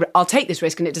if I'll take this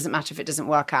risk, and it doesn't matter if it doesn't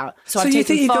work out. So I've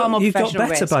taken far more professional risks. You got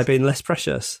better by being less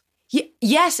precious?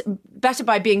 Yes, better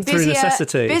by being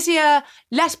busier,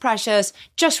 less precious,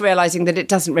 just realising that it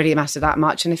doesn't really matter that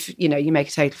much. And if, you make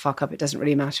a total fuck up, it doesn't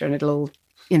really matter, and it'll all,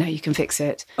 you can fix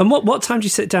it. And what time do you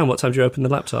sit down? What time do you open the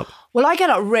laptop? Well, I get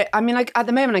up, at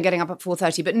the moment I'm getting up at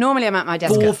 4:30, but normally I'm at my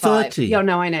desk at 5. Yeah,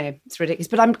 no, I know. It's ridiculous.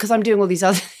 But because I'm doing all these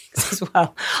other things as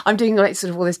well. I'm doing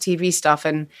sort of all this TV stuff,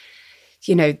 and,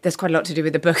 there's quite a lot to do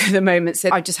with the book at the moment.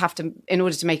 So I just have to, in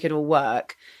order to make it all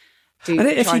work... And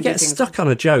if you get stuck on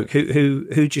a joke, who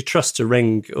do you trust to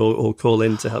ring or call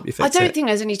in to help you fix it? I don't think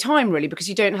there's any time, really, because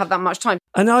you don't have that much time.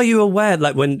 And are you aware,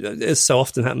 when, as so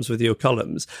often happens with your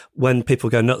columns, when people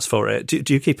go nuts for it,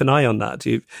 do you keep an eye on that?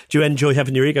 Do you enjoy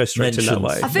having your ego stroked in that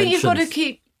way? I think you've got to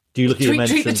keep... Do you look at your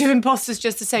mentions? Treat the 2 imposters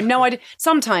just the same. No, I do.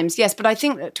 Sometimes, yes, but I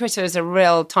think that Twitter is a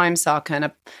real time suck and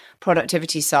a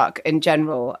productivity suck in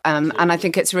general. And I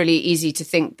think it's really easy to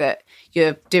think that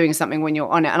you're doing something when you're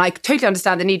on it. And I totally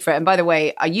understand the need for it. And by the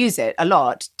way, I use it a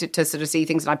lot to sort of see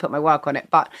things, and I put my work on it.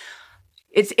 But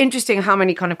it's interesting how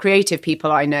many kind of creative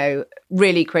people I know,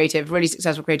 really creative, really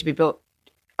successful creative people,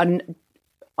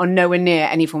 are nowhere near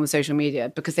any form of social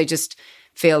media, because they just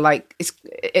feel like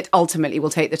it ultimately will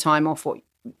take the time off what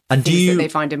that they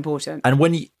find important.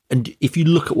 And if you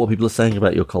look at what people are saying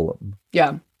about your column,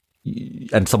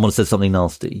 and someone says something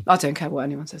nasty, I don't care what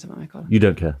anyone says about my column. You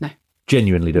don't care? No,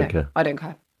 genuinely don't care. I don't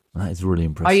care. That is really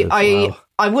impressive. I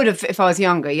would have if I was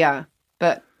younger, yeah,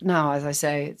 but now, as I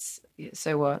say, it's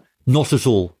so what? Not at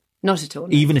all. Not at all.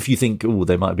 No. Even if you think,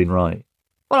 they might have been right.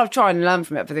 Well, I've tried and learned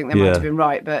from it. I think they might have been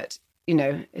right, but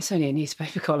it's only a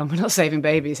newspaper column. We're not saving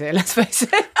babies here. Let's face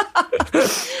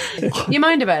it. You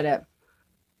mind about it?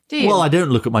 Do you? Well, I don't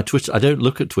look at my Twitter. I don't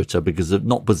look at Twitter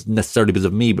not necessarily because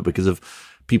of me, but because of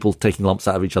people taking lumps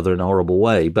out of each other in a horrible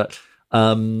way. But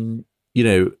it's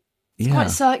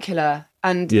quite circular,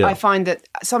 and I find that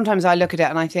sometimes I look at it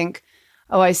and I think,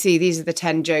 oh, I see, these are the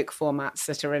 10 joke formats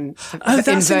that are in vogue on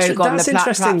the interesting,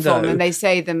 platform, though. and they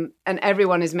say them, and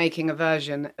everyone is making a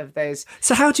version of those.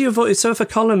 So how do you avoid? So if a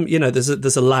column, there's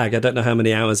a lag. I don't know how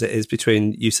many hours it is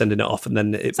between you sending it off and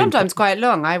then it. Sometimes quite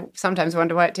long. I sometimes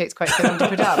wonder why it takes quite so long to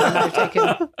put up. And I've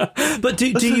taken. But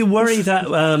do you worry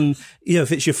that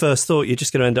if it's your first thought, you're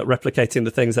just going to end up replicating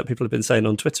the things that people have been saying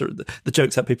on Twitter, the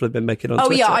jokes that people have been making on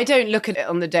Twitter? Oh yeah, I don't look at it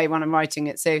on the day when I'm writing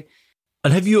it. So.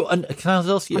 And have you? And can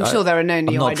I ask you? I'm sure there are no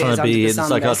new ideas under the sun. I'm not trying to be in the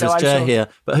psychiatrist's chair here,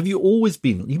 but have you always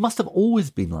been? You must have always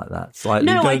been like that. Slightly.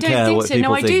 No, I don't think so.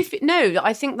 No, I do. No,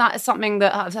 I think that is something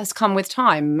that has come with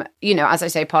time. As I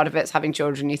say, part of it's having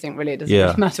children. You think really it doesn't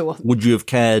really matter what. Would you have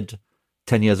cared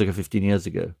 10 years ago, 15 years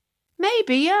ago?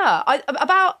 Maybe, yeah.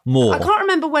 About more. I can't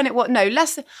remember when it was. No,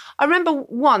 less. I remember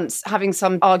once having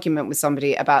some argument with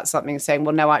somebody about something, saying,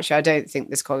 "Well, no, actually, I don't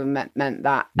think this column meant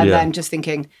that," and then just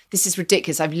thinking, "This is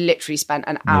ridiculous. I've literally spent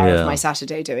an hour of my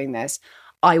Saturday doing this.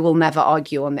 I will never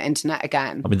argue on the internet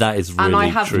again." I mean, that is really true. And I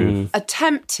have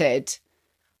attempted.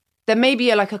 There may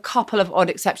be a couple of odd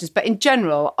exceptions, but in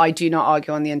general, I do not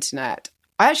argue on the internet.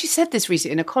 I actually said this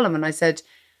recently in a column, and I said,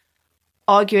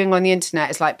 arguing on the internet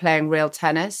is like playing real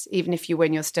tennis. Even if you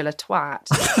win, you're still a twat.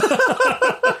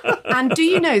 And do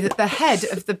you know that the head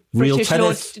of the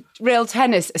British Real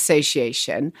Tennis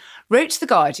Association wrote to The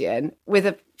Guardian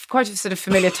with quite a sort of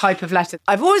familiar type of letter?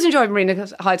 I've always enjoyed Marina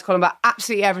Hyde's column about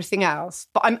absolutely everything else,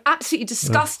 but I'm absolutely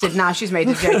disgusted now she's made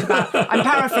a joke about, I'm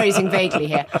paraphrasing vaguely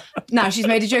here, now she's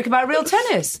made a joke about real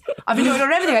tennis. I've enjoyed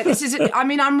her everything.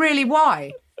 I'm really,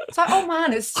 why? It's like, oh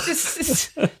man, it's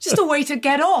just a way to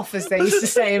get off, as they used to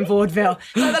say in vaudeville.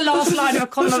 It's like the last line of a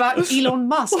column about Elon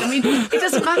Musk. I mean, it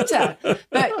doesn't matter.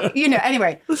 But,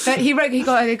 anyway, but he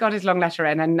got his long letter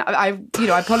in, and I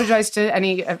apologise to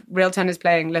any real tennis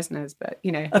playing listeners, but,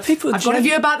 I've got a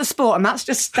view about the sport, and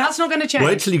that's not going to change.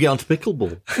 Wait till you get onto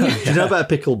pickleball. Do you know about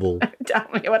pickleball? Tell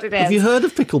me what it is. Have you heard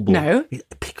of pickleball? No.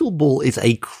 Pickleball is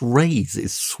a craze.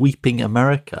 It's sweeping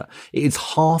America. It is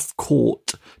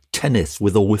half-court tennis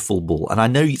with a wiffle ball. And I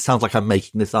know it sounds like I'm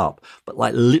making this up, but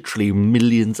literally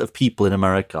millions of people in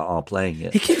America are playing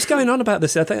it. He keeps going on about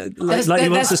this. I think he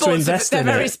wants us to invest in it.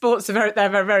 They're very sports. They're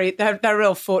a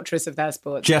real fortress of their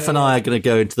sports. Jeff and I are going to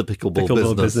go into the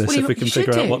pickleball business. Well, if we can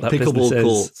figure out what that business is.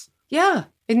 Courts. Yeah,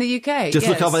 in the UK. Just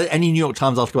look up any New York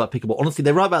Times article about pickleball. Honestly,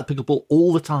 they write about pickleball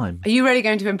all the time. Are you really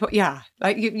going to import? Yeah,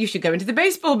 you should go into the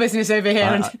baseball business over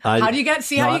here. How do you get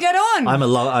on? I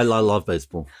love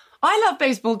baseball. I love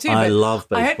baseball too. I love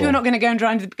baseball. I hope you're not going to go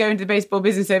into the baseball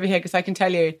business over here, because I can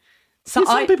tell you, some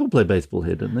people play baseball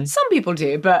here, don't they? Some people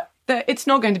do, but it's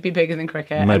not going to be bigger than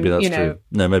cricket. Maybe that's true.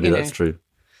 No, maybe that's true.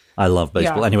 I love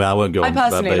baseball. Yeah. Anyway, I won't go on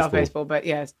about baseball. I personally love baseball, but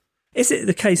yes. Is it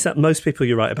the case that most people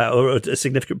you write about, or a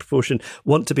significant proportion,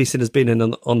 want to be seen as being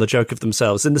on the joke of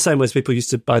themselves, in the same way as people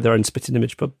used to buy their own spitting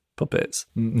image puppets?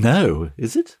 No,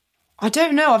 is it? I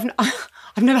don't know.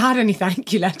 I've never had any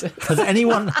thank you letter. Has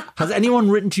anyone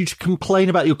written to you to complain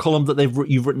about your column that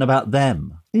you've written about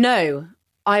them? No.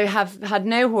 I have had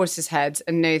no horses' heads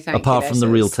and no thank you letters. Apart from the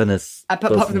real tennis.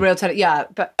 Apart from the real tennis, yeah.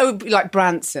 But like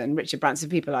Branson, Richard Branson,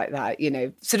 people like that,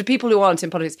 sort of people who aren't in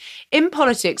politics. In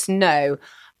politics, no.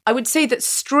 I would say that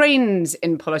strains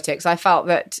in politics, I felt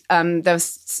that there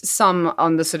was some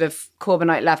on the sort of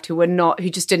Corbynite left who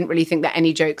just didn't really think that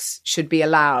any jokes should be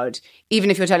allowed. Even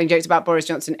if you're telling jokes about Boris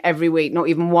Johnson every week, not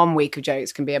even 1 week of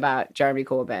jokes can be about Jeremy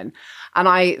Corbyn. And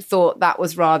I thought that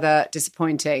was rather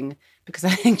disappointing, because I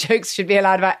think jokes should be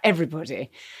allowed about everybody.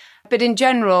 But in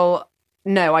general,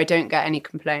 no, I don't get any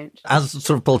complaint. As a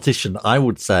sort of politician, I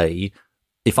would say,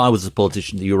 if I was a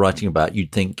politician that you're writing about,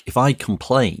 you'd think, if I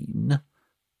complain,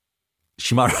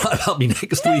 she might write about me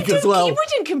next week as well. You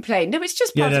wouldn't complain. No, it's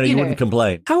just you wouldn't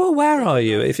complain. How aware are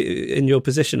you, in your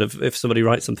position, of if somebody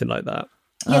writes something like that?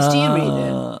 Yes, do you read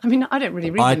it? I mean, I don't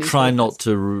really read. I try not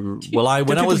to. Well,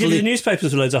 when I was the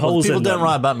newspapers with loads of holes. People don't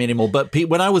write about me anymore. But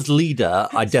when I was leader,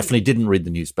 I definitely didn't read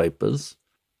the newspapers,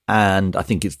 and I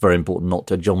think it's very important not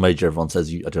to. John Major, everyone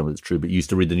says, I don't know if it's true, but you used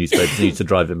to read the newspapers and used to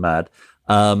drive him mad.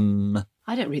 I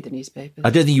don't read the newspapers. I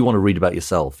don't think you want to read about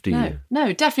yourself, do you?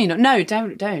 No, definitely not. No,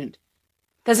 don't.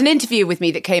 There's an interview with me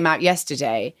that came out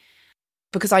yesterday,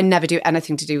 because I never do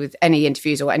anything to do with any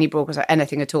interviews or any broadcast or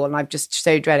anything at all, and I've just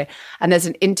so dreaded it. And there's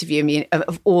an interview of me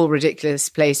of all ridiculous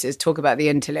places, talk about the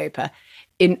interloper,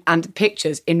 and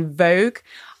pictures in Vogue.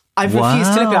 I've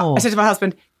refused to look it up. I said to my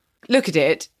husband, look at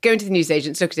it, go into the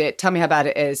newsagents, look at it, tell me how bad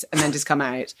it is, and then just come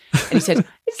out. And he said,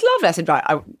 it's lovely. I said,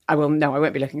 right, I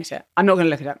won't be looking at it. I'm not going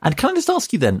to look it up. And can I just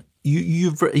ask you then,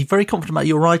 you're very confident about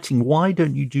your writing. Why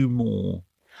don't you do more?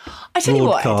 I tell you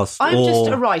what, broadcast I'm just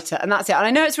or- a writer and that's it. And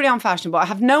I know it's really unfashionable. I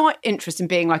have no interest in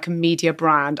being like a media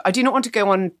brand. I do not want to go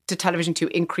on to television to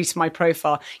increase my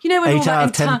profile. You know, when all 8 that out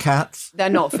of 10 cats. They're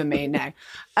not for me, no.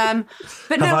 But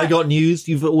Have no, I got news?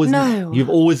 No. You've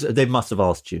always, they must have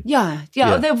asked you. Yeah,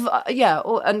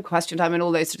 and question time and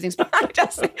all those sort of things. But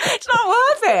it's not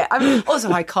worth it.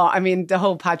 I can't. I mean, the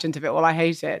whole pageant of it, I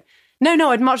hate it.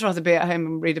 No, I'd much rather be at home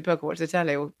and read a book or watch the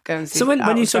telly or go and see. So when you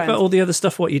talk friends. about all the other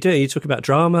stuff, what you do? You talk about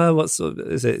drama. Is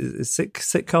it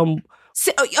sitcom?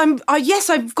 Yes,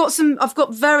 I've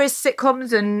got various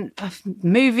sitcoms and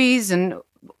movies and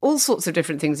all sorts of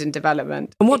different things in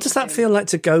development. And what does that feel like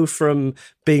to go from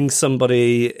being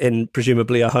somebody in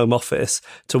presumably a home office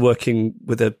to working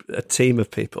with a team of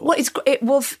people?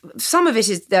 Well, some of it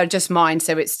is they're just mine,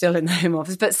 so it's still in the home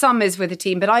office, but some is with a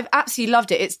team. But I've absolutely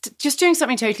loved it. It's just doing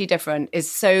something totally different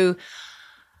is so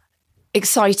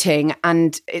exciting,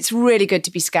 and it's really good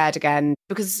to be scared again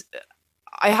because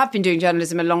I have been doing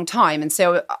journalism a long time, and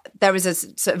so there is a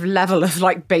sort of level of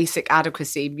like basic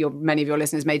adequacy. Many of your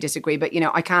listeners may disagree, but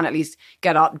I can at least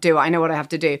get up, do it. I know what I have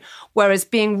to do. Whereas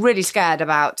being really scared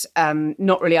about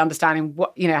not really understanding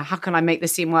what how can I make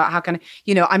this scene work? How can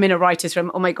I'm in a writer's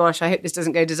room. Oh my gosh, I hope this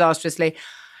doesn't go disastrously.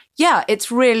 Yeah, it's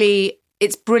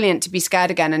brilliant to be scared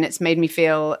again, and it's made me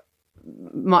feel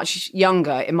much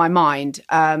younger in my mind,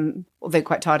 although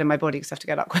quite tired in my body because I have to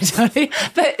get up quite early,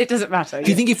 but it doesn't matter. Do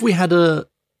you think if we had a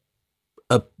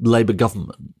Labour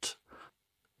government,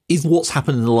 is what's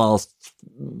happened in the last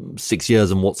 6 years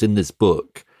and what's in this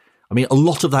book, I mean, a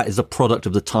lot of that is a product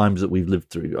of the times that we've lived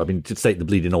through. I mean, to state the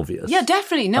bleeding obvious. Yeah,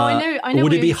 definitely. No, I know.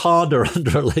 Would it be harder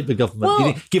under a Labour government,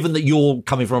 Well, given that you're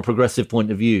coming from a progressive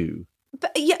point of view?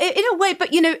 But yeah, in a way,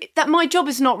 but that my job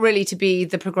is not really to be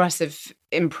the progressive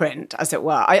imprint, as it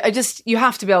were. You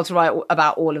have to be able to write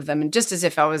about all of them, and just as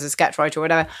if I was a sketch writer or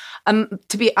whatever.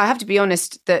 I have to be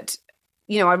honest that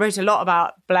I wrote a lot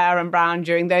about Blair and Brown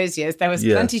during those years. There was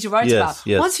plenty to write about.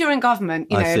 Yes. Once you're in government,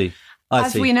 I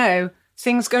see. we know,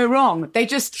 things go wrong. They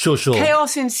just Sure.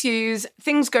 chaos ensues.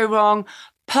 Things go wrong.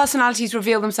 Personalities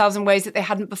reveal themselves in ways that they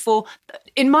hadn't before.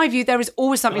 In my view, there is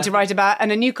always something to write about,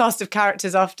 and a new cast of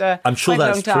characters after I'm sure quite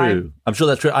a that's long time. true. I'm sure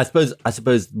that's true. I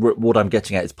suppose what I'm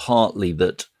getting at is partly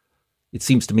that it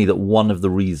seems to me that one of the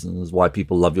reasons why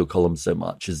people love your column so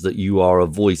much is that you are a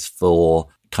voice for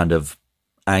kind of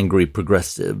angry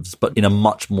progressives, but in a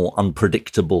much more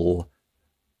unpredictable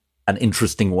and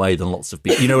interesting way than lots of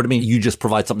people. You know what I mean? You just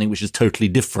provide something which is totally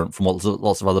different from what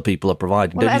lots of other people are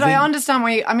providing. Well, don't you Ed, think? I understand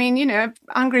why.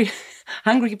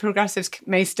 Angry progressives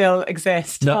may still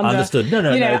exist. No, understood. No,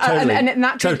 totally. And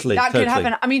that Totally. could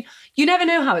happen. I mean, you never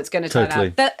know how it's going to turn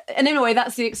Totally. out. And in a way,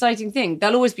 that's the exciting thing.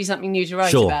 There'll always be something new to write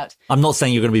Sure. about. I'm not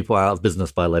saying you're going to be put out of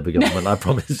business by a Labour government, I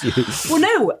promise you. Well,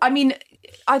 no. I mean,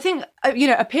 I think,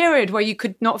 a period where you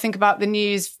could not think about the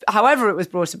news, however it was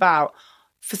brought about,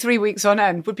 for 3 weeks on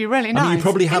end would be really nice. I mean, you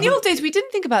probably in the haven't- old days, we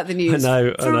didn't think about the news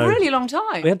I for know. a really long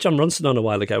time. We had John Ronson on a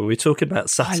while ago. We were talking about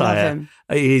satire. I love him.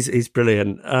 He's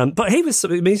brilliant. But he was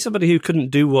somebody who couldn't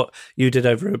do what you did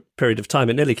over a period of time.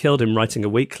 It nearly killed him writing a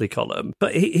weekly column.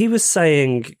 But he was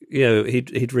saying, he'd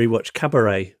rewatched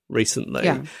Cabaret recently,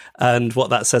 Yeah. and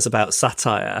what that says about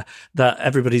satire, that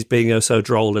everybody's being so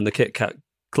droll in the Kit Kat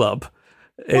Club.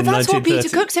 Well, that's what Peter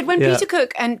 1930. Cook said. When Yeah. Peter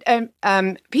Cook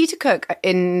Peter Cook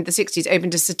in the 60s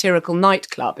opened a satirical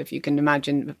nightclub, if you can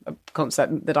imagine a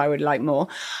concept that I would like more,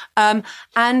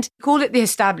 and called it The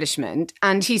Establishment.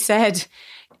 And he said,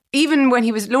 even when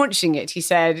he was launching it, he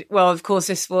said, well, of course,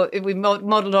 we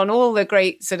modelled on all the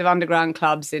great sort of underground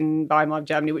clubs in Weimar,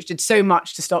 Germany, which did so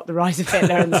much to stop the rise of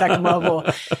Hitler in the Second World War.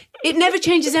 It never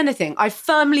changes anything. I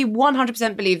firmly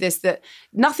 100% believe this, that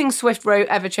nothing Swift wrote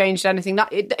ever changed anything.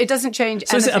 It doesn't change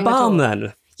So anything is it a at balm all.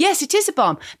 then? Yes, it is a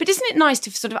balm. But isn't it nice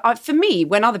to sort of, for me,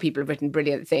 when other people have written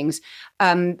brilliant things,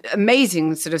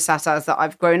 amazing sort of satires that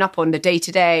I've grown up on, The Day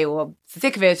to Day or The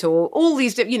Thick of It, or all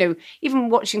these, even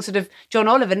watching sort of John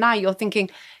Oliver now, you're thinking,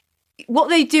 what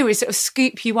they do is sort of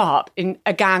scoop you up in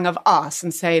a gang of us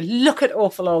and say, look at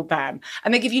awful old them.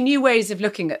 And they give you new ways of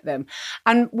looking at them.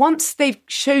 And once they've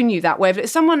shown you that way, but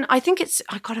someone, I think it's,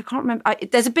 I can't remember.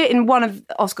 There's a bit in one of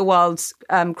Oscar Wilde's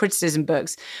criticism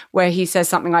books where he says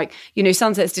something like,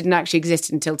 sunsets didn't actually exist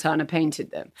until Turner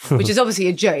painted them, which is obviously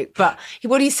a joke. But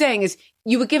what he's saying is,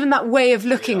 you were given that way of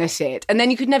looking at it, and then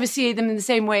you could never see them in the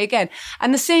same way again.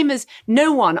 And the same as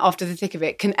no one after The Thick of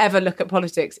It can ever look at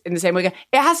politics in the same way again.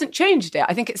 It hasn't changed it.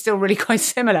 I think it's still really quite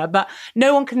similar, but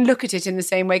no one can look at it in the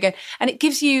same way again. And it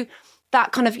gives you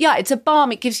that kind of, it's a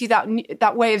balm. It gives you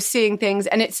that way of seeing things.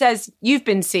 And it says, you've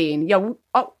been seen. Yeah,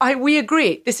 we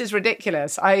agree. This is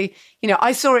ridiculous. I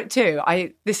saw it too.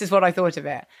 This is what I thought of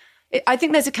it. I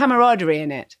think there's a camaraderie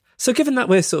in it. So given that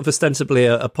we're sort of ostensibly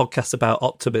a podcast about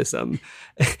optimism,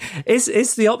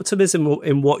 is the optimism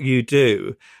in what you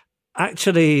do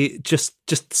actually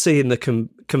just seeing the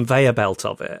conveyor belt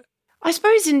of it? I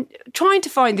suppose in trying to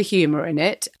find the humour in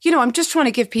it, I'm just trying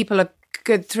to give people a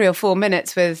good 3 or 4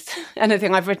 minutes with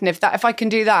anything I've written. If I can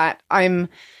do that,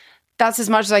 that's as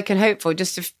much as I can hope for.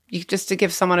 Just to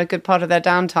give someone a good part of their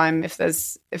downtime, if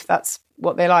that's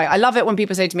what they like. I love it when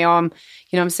people say to me, "Oh,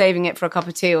 I'm saving it for a cup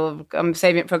of tea, or I'm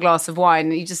saving it for a glass of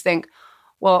wine." And you just think,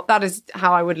 well, that is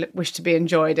how I would wish to be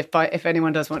enjoyed. If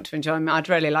anyone does want to enjoy me, I'd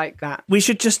really like that. We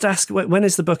should just ask, when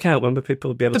is the book out? When will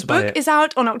people be able to buy it? The book is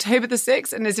out on October the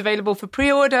 6th and is available for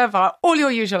pre-order via all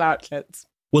your usual outlets.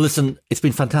 Well, listen, it's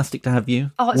been fantastic to have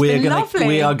you. Oh, it's been lovely.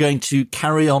 We are going to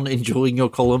carry on enjoying your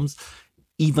columns,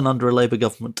 even under a Labour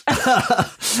government.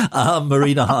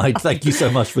 Marina Hyde, thank you so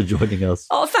much for joining us.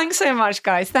 Oh, thanks so much,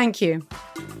 guys. Thank you.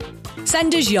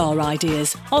 Send us your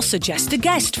ideas or suggest a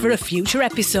guest for a future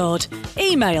episode.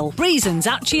 Email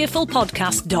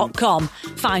reasons@cheerfulpodcast.com.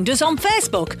 Find us on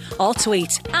Facebook or tweet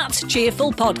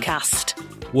 @cheerfulpodcast.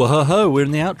 Whoa-ho-ho, we're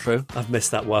in the outro. I've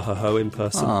missed that whoa-ho-ho in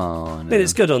person. Oh, I mean,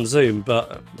 it's good on Zoom,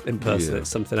 but in person it's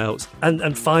something else.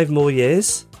 And 5 more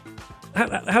years?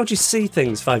 How do you see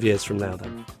things 5 years from now,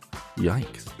 then?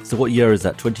 Yikes. So what year is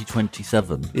that,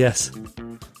 2027? Yes.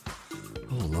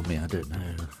 Oh, love me, I don't know.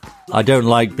 I don't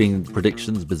like being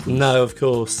predictions business. No, of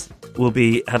course. We'll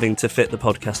be having to fit the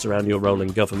podcast around your role in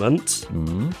government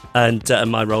and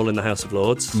my role in the House of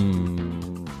Lords. I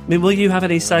mean, will you have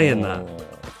any say in that?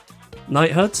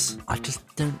 Knighthoods? I just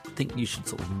don't think you should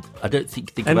sort of... I don't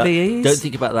think MBEs? Don't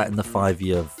think about that in the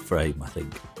 5-year frame, I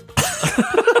think.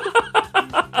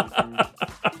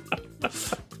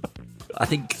 I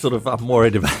think sort of I'm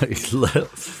worried about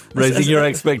raising your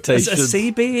expectations. A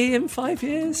CBE in 5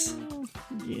 years?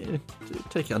 Yeah,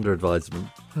 take it under advisement.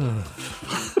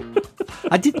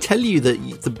 I did tell you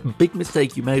that the big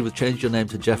mistake you made was change your name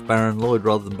to Jeff Baron Lloyd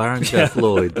rather than Baron Jeff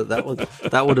Lloyd. That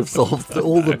would have solved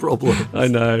all the problems. I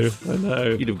know.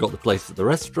 You'd have got the place at the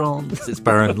restaurants. It's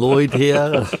Baron Lloyd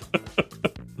here.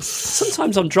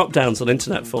 Sometimes on drop-downs on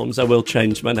internet forms, I will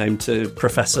change my name to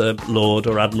Professor, Lord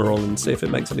or Admiral and see if it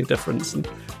makes any difference, and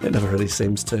it never really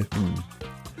seems to.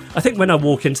 I think when I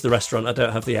walk into the restaurant, I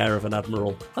don't have the air of an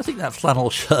admiral. I think that flannel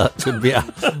shirt could be a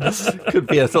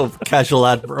sort of casual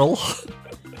admiral.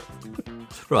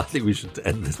 Right, I think we should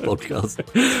end this podcast.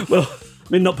 Well, I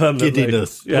mean, not permanently.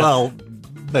 Giddiness. Yeah. Well,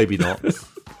 maybe not.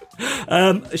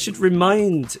 I should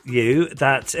remind you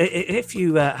that if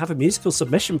you have a musical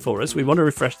submission for us, we want to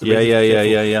refresh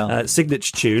the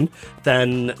signature tune,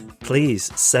 then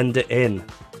please send it in.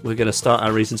 We're going to start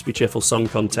our Reasons to Be Cheerful song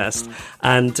contest.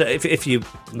 And if you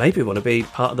maybe want to be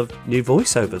part of the new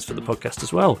voiceovers for the podcast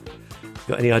as well.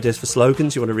 Got any ideas for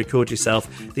slogans you want to record yourself?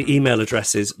 The email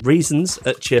address is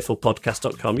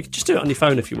reasons@cheerfulpodcast.com. You can just do it on your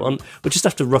phone if you want. We'll just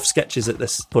have to rough sketches at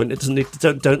this point. It doesn't need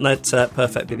to, don't let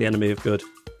perfect be the enemy of good.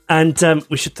 And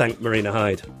we should thank Marina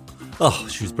Hyde. Oh,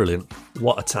 she was brilliant.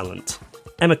 What a talent.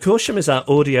 Emma Corsham is our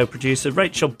audio producer.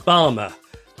 Rachel Balmer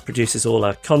produces all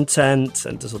our content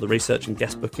and does all the research and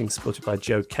guest booking, supported by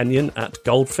Joe Kenyon at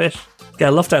Goldfish.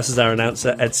 Gail Lofthouse is our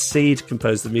announcer. Ed Seed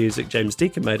composed the music. James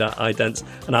Deacon made our idents.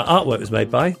 And our artwork was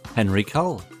made by Henry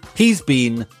Cull. He's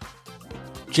been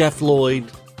Jeff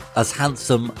Lloyd, as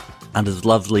handsome and as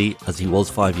lovely as he was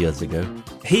 5 years ago.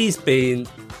 He's been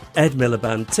Ed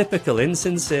Miliband, typical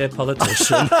insincere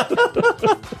politician.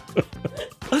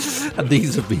 And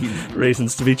these have been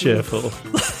Reasons to Be Cheerful.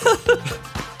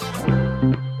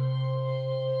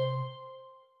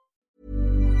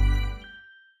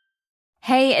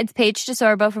 Hey, it's Paige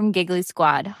DeSorbo from Giggly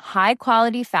Squad. High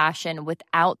quality fashion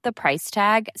without the price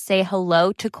tag. Say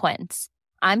hello to Quince.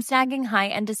 I'm snagging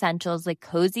high-end essentials like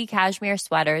cozy cashmere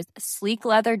sweaters, sleek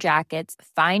leather jackets,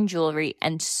 fine jewelry,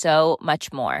 and so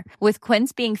much more. With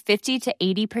Quince being 50 to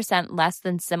 80% less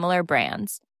than similar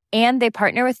brands. And they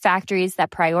partner with factories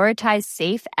that prioritize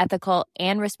safe, ethical,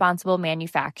 and responsible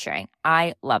manufacturing.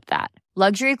 I love that.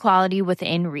 Luxury quality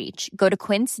within reach. Go to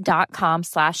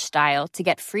quince.com/style to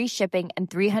get free shipping and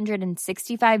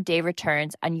 365-day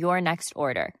returns on your next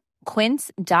order.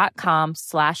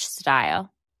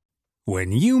 Quince.com/style.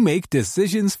 When you make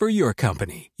decisions for your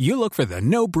company, you look for the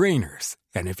no-brainers.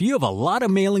 And if you have a lot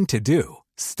of mailing to do,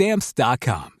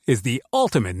 Stamps.com is the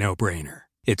ultimate no-brainer.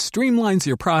 It streamlines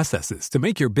your processes to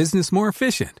make your business more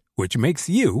efficient, which makes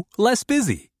you less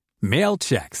busy. Mail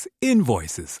checks,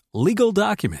 invoices, legal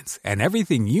documents, and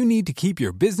everything you need to keep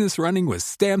your business running with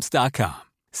Stamps.com.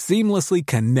 Seamlessly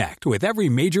connect with every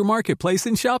major marketplace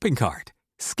and shopping cart.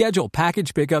 Schedule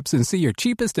package pickups and see your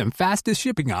cheapest and fastest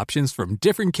shipping options from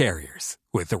different carriers,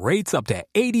 with rates up to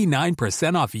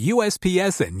 89% off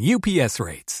USPS and UPS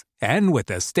rates. And with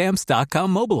the Stamps.com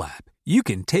mobile app, you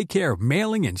can take care of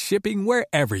mailing and shipping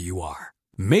wherever you are.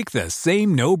 Make the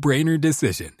same no-brainer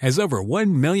decision as over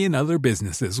 1 million other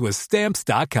businesses with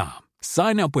Stamps.com.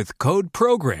 Sign up with code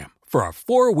PROGRAM for a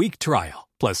 4-week trial,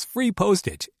 plus free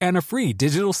postage and a free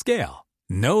digital scale.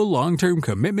 No long-term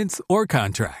commitments or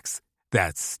contracts.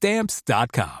 That's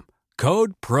Stamps.com.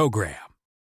 Code PROGRAM.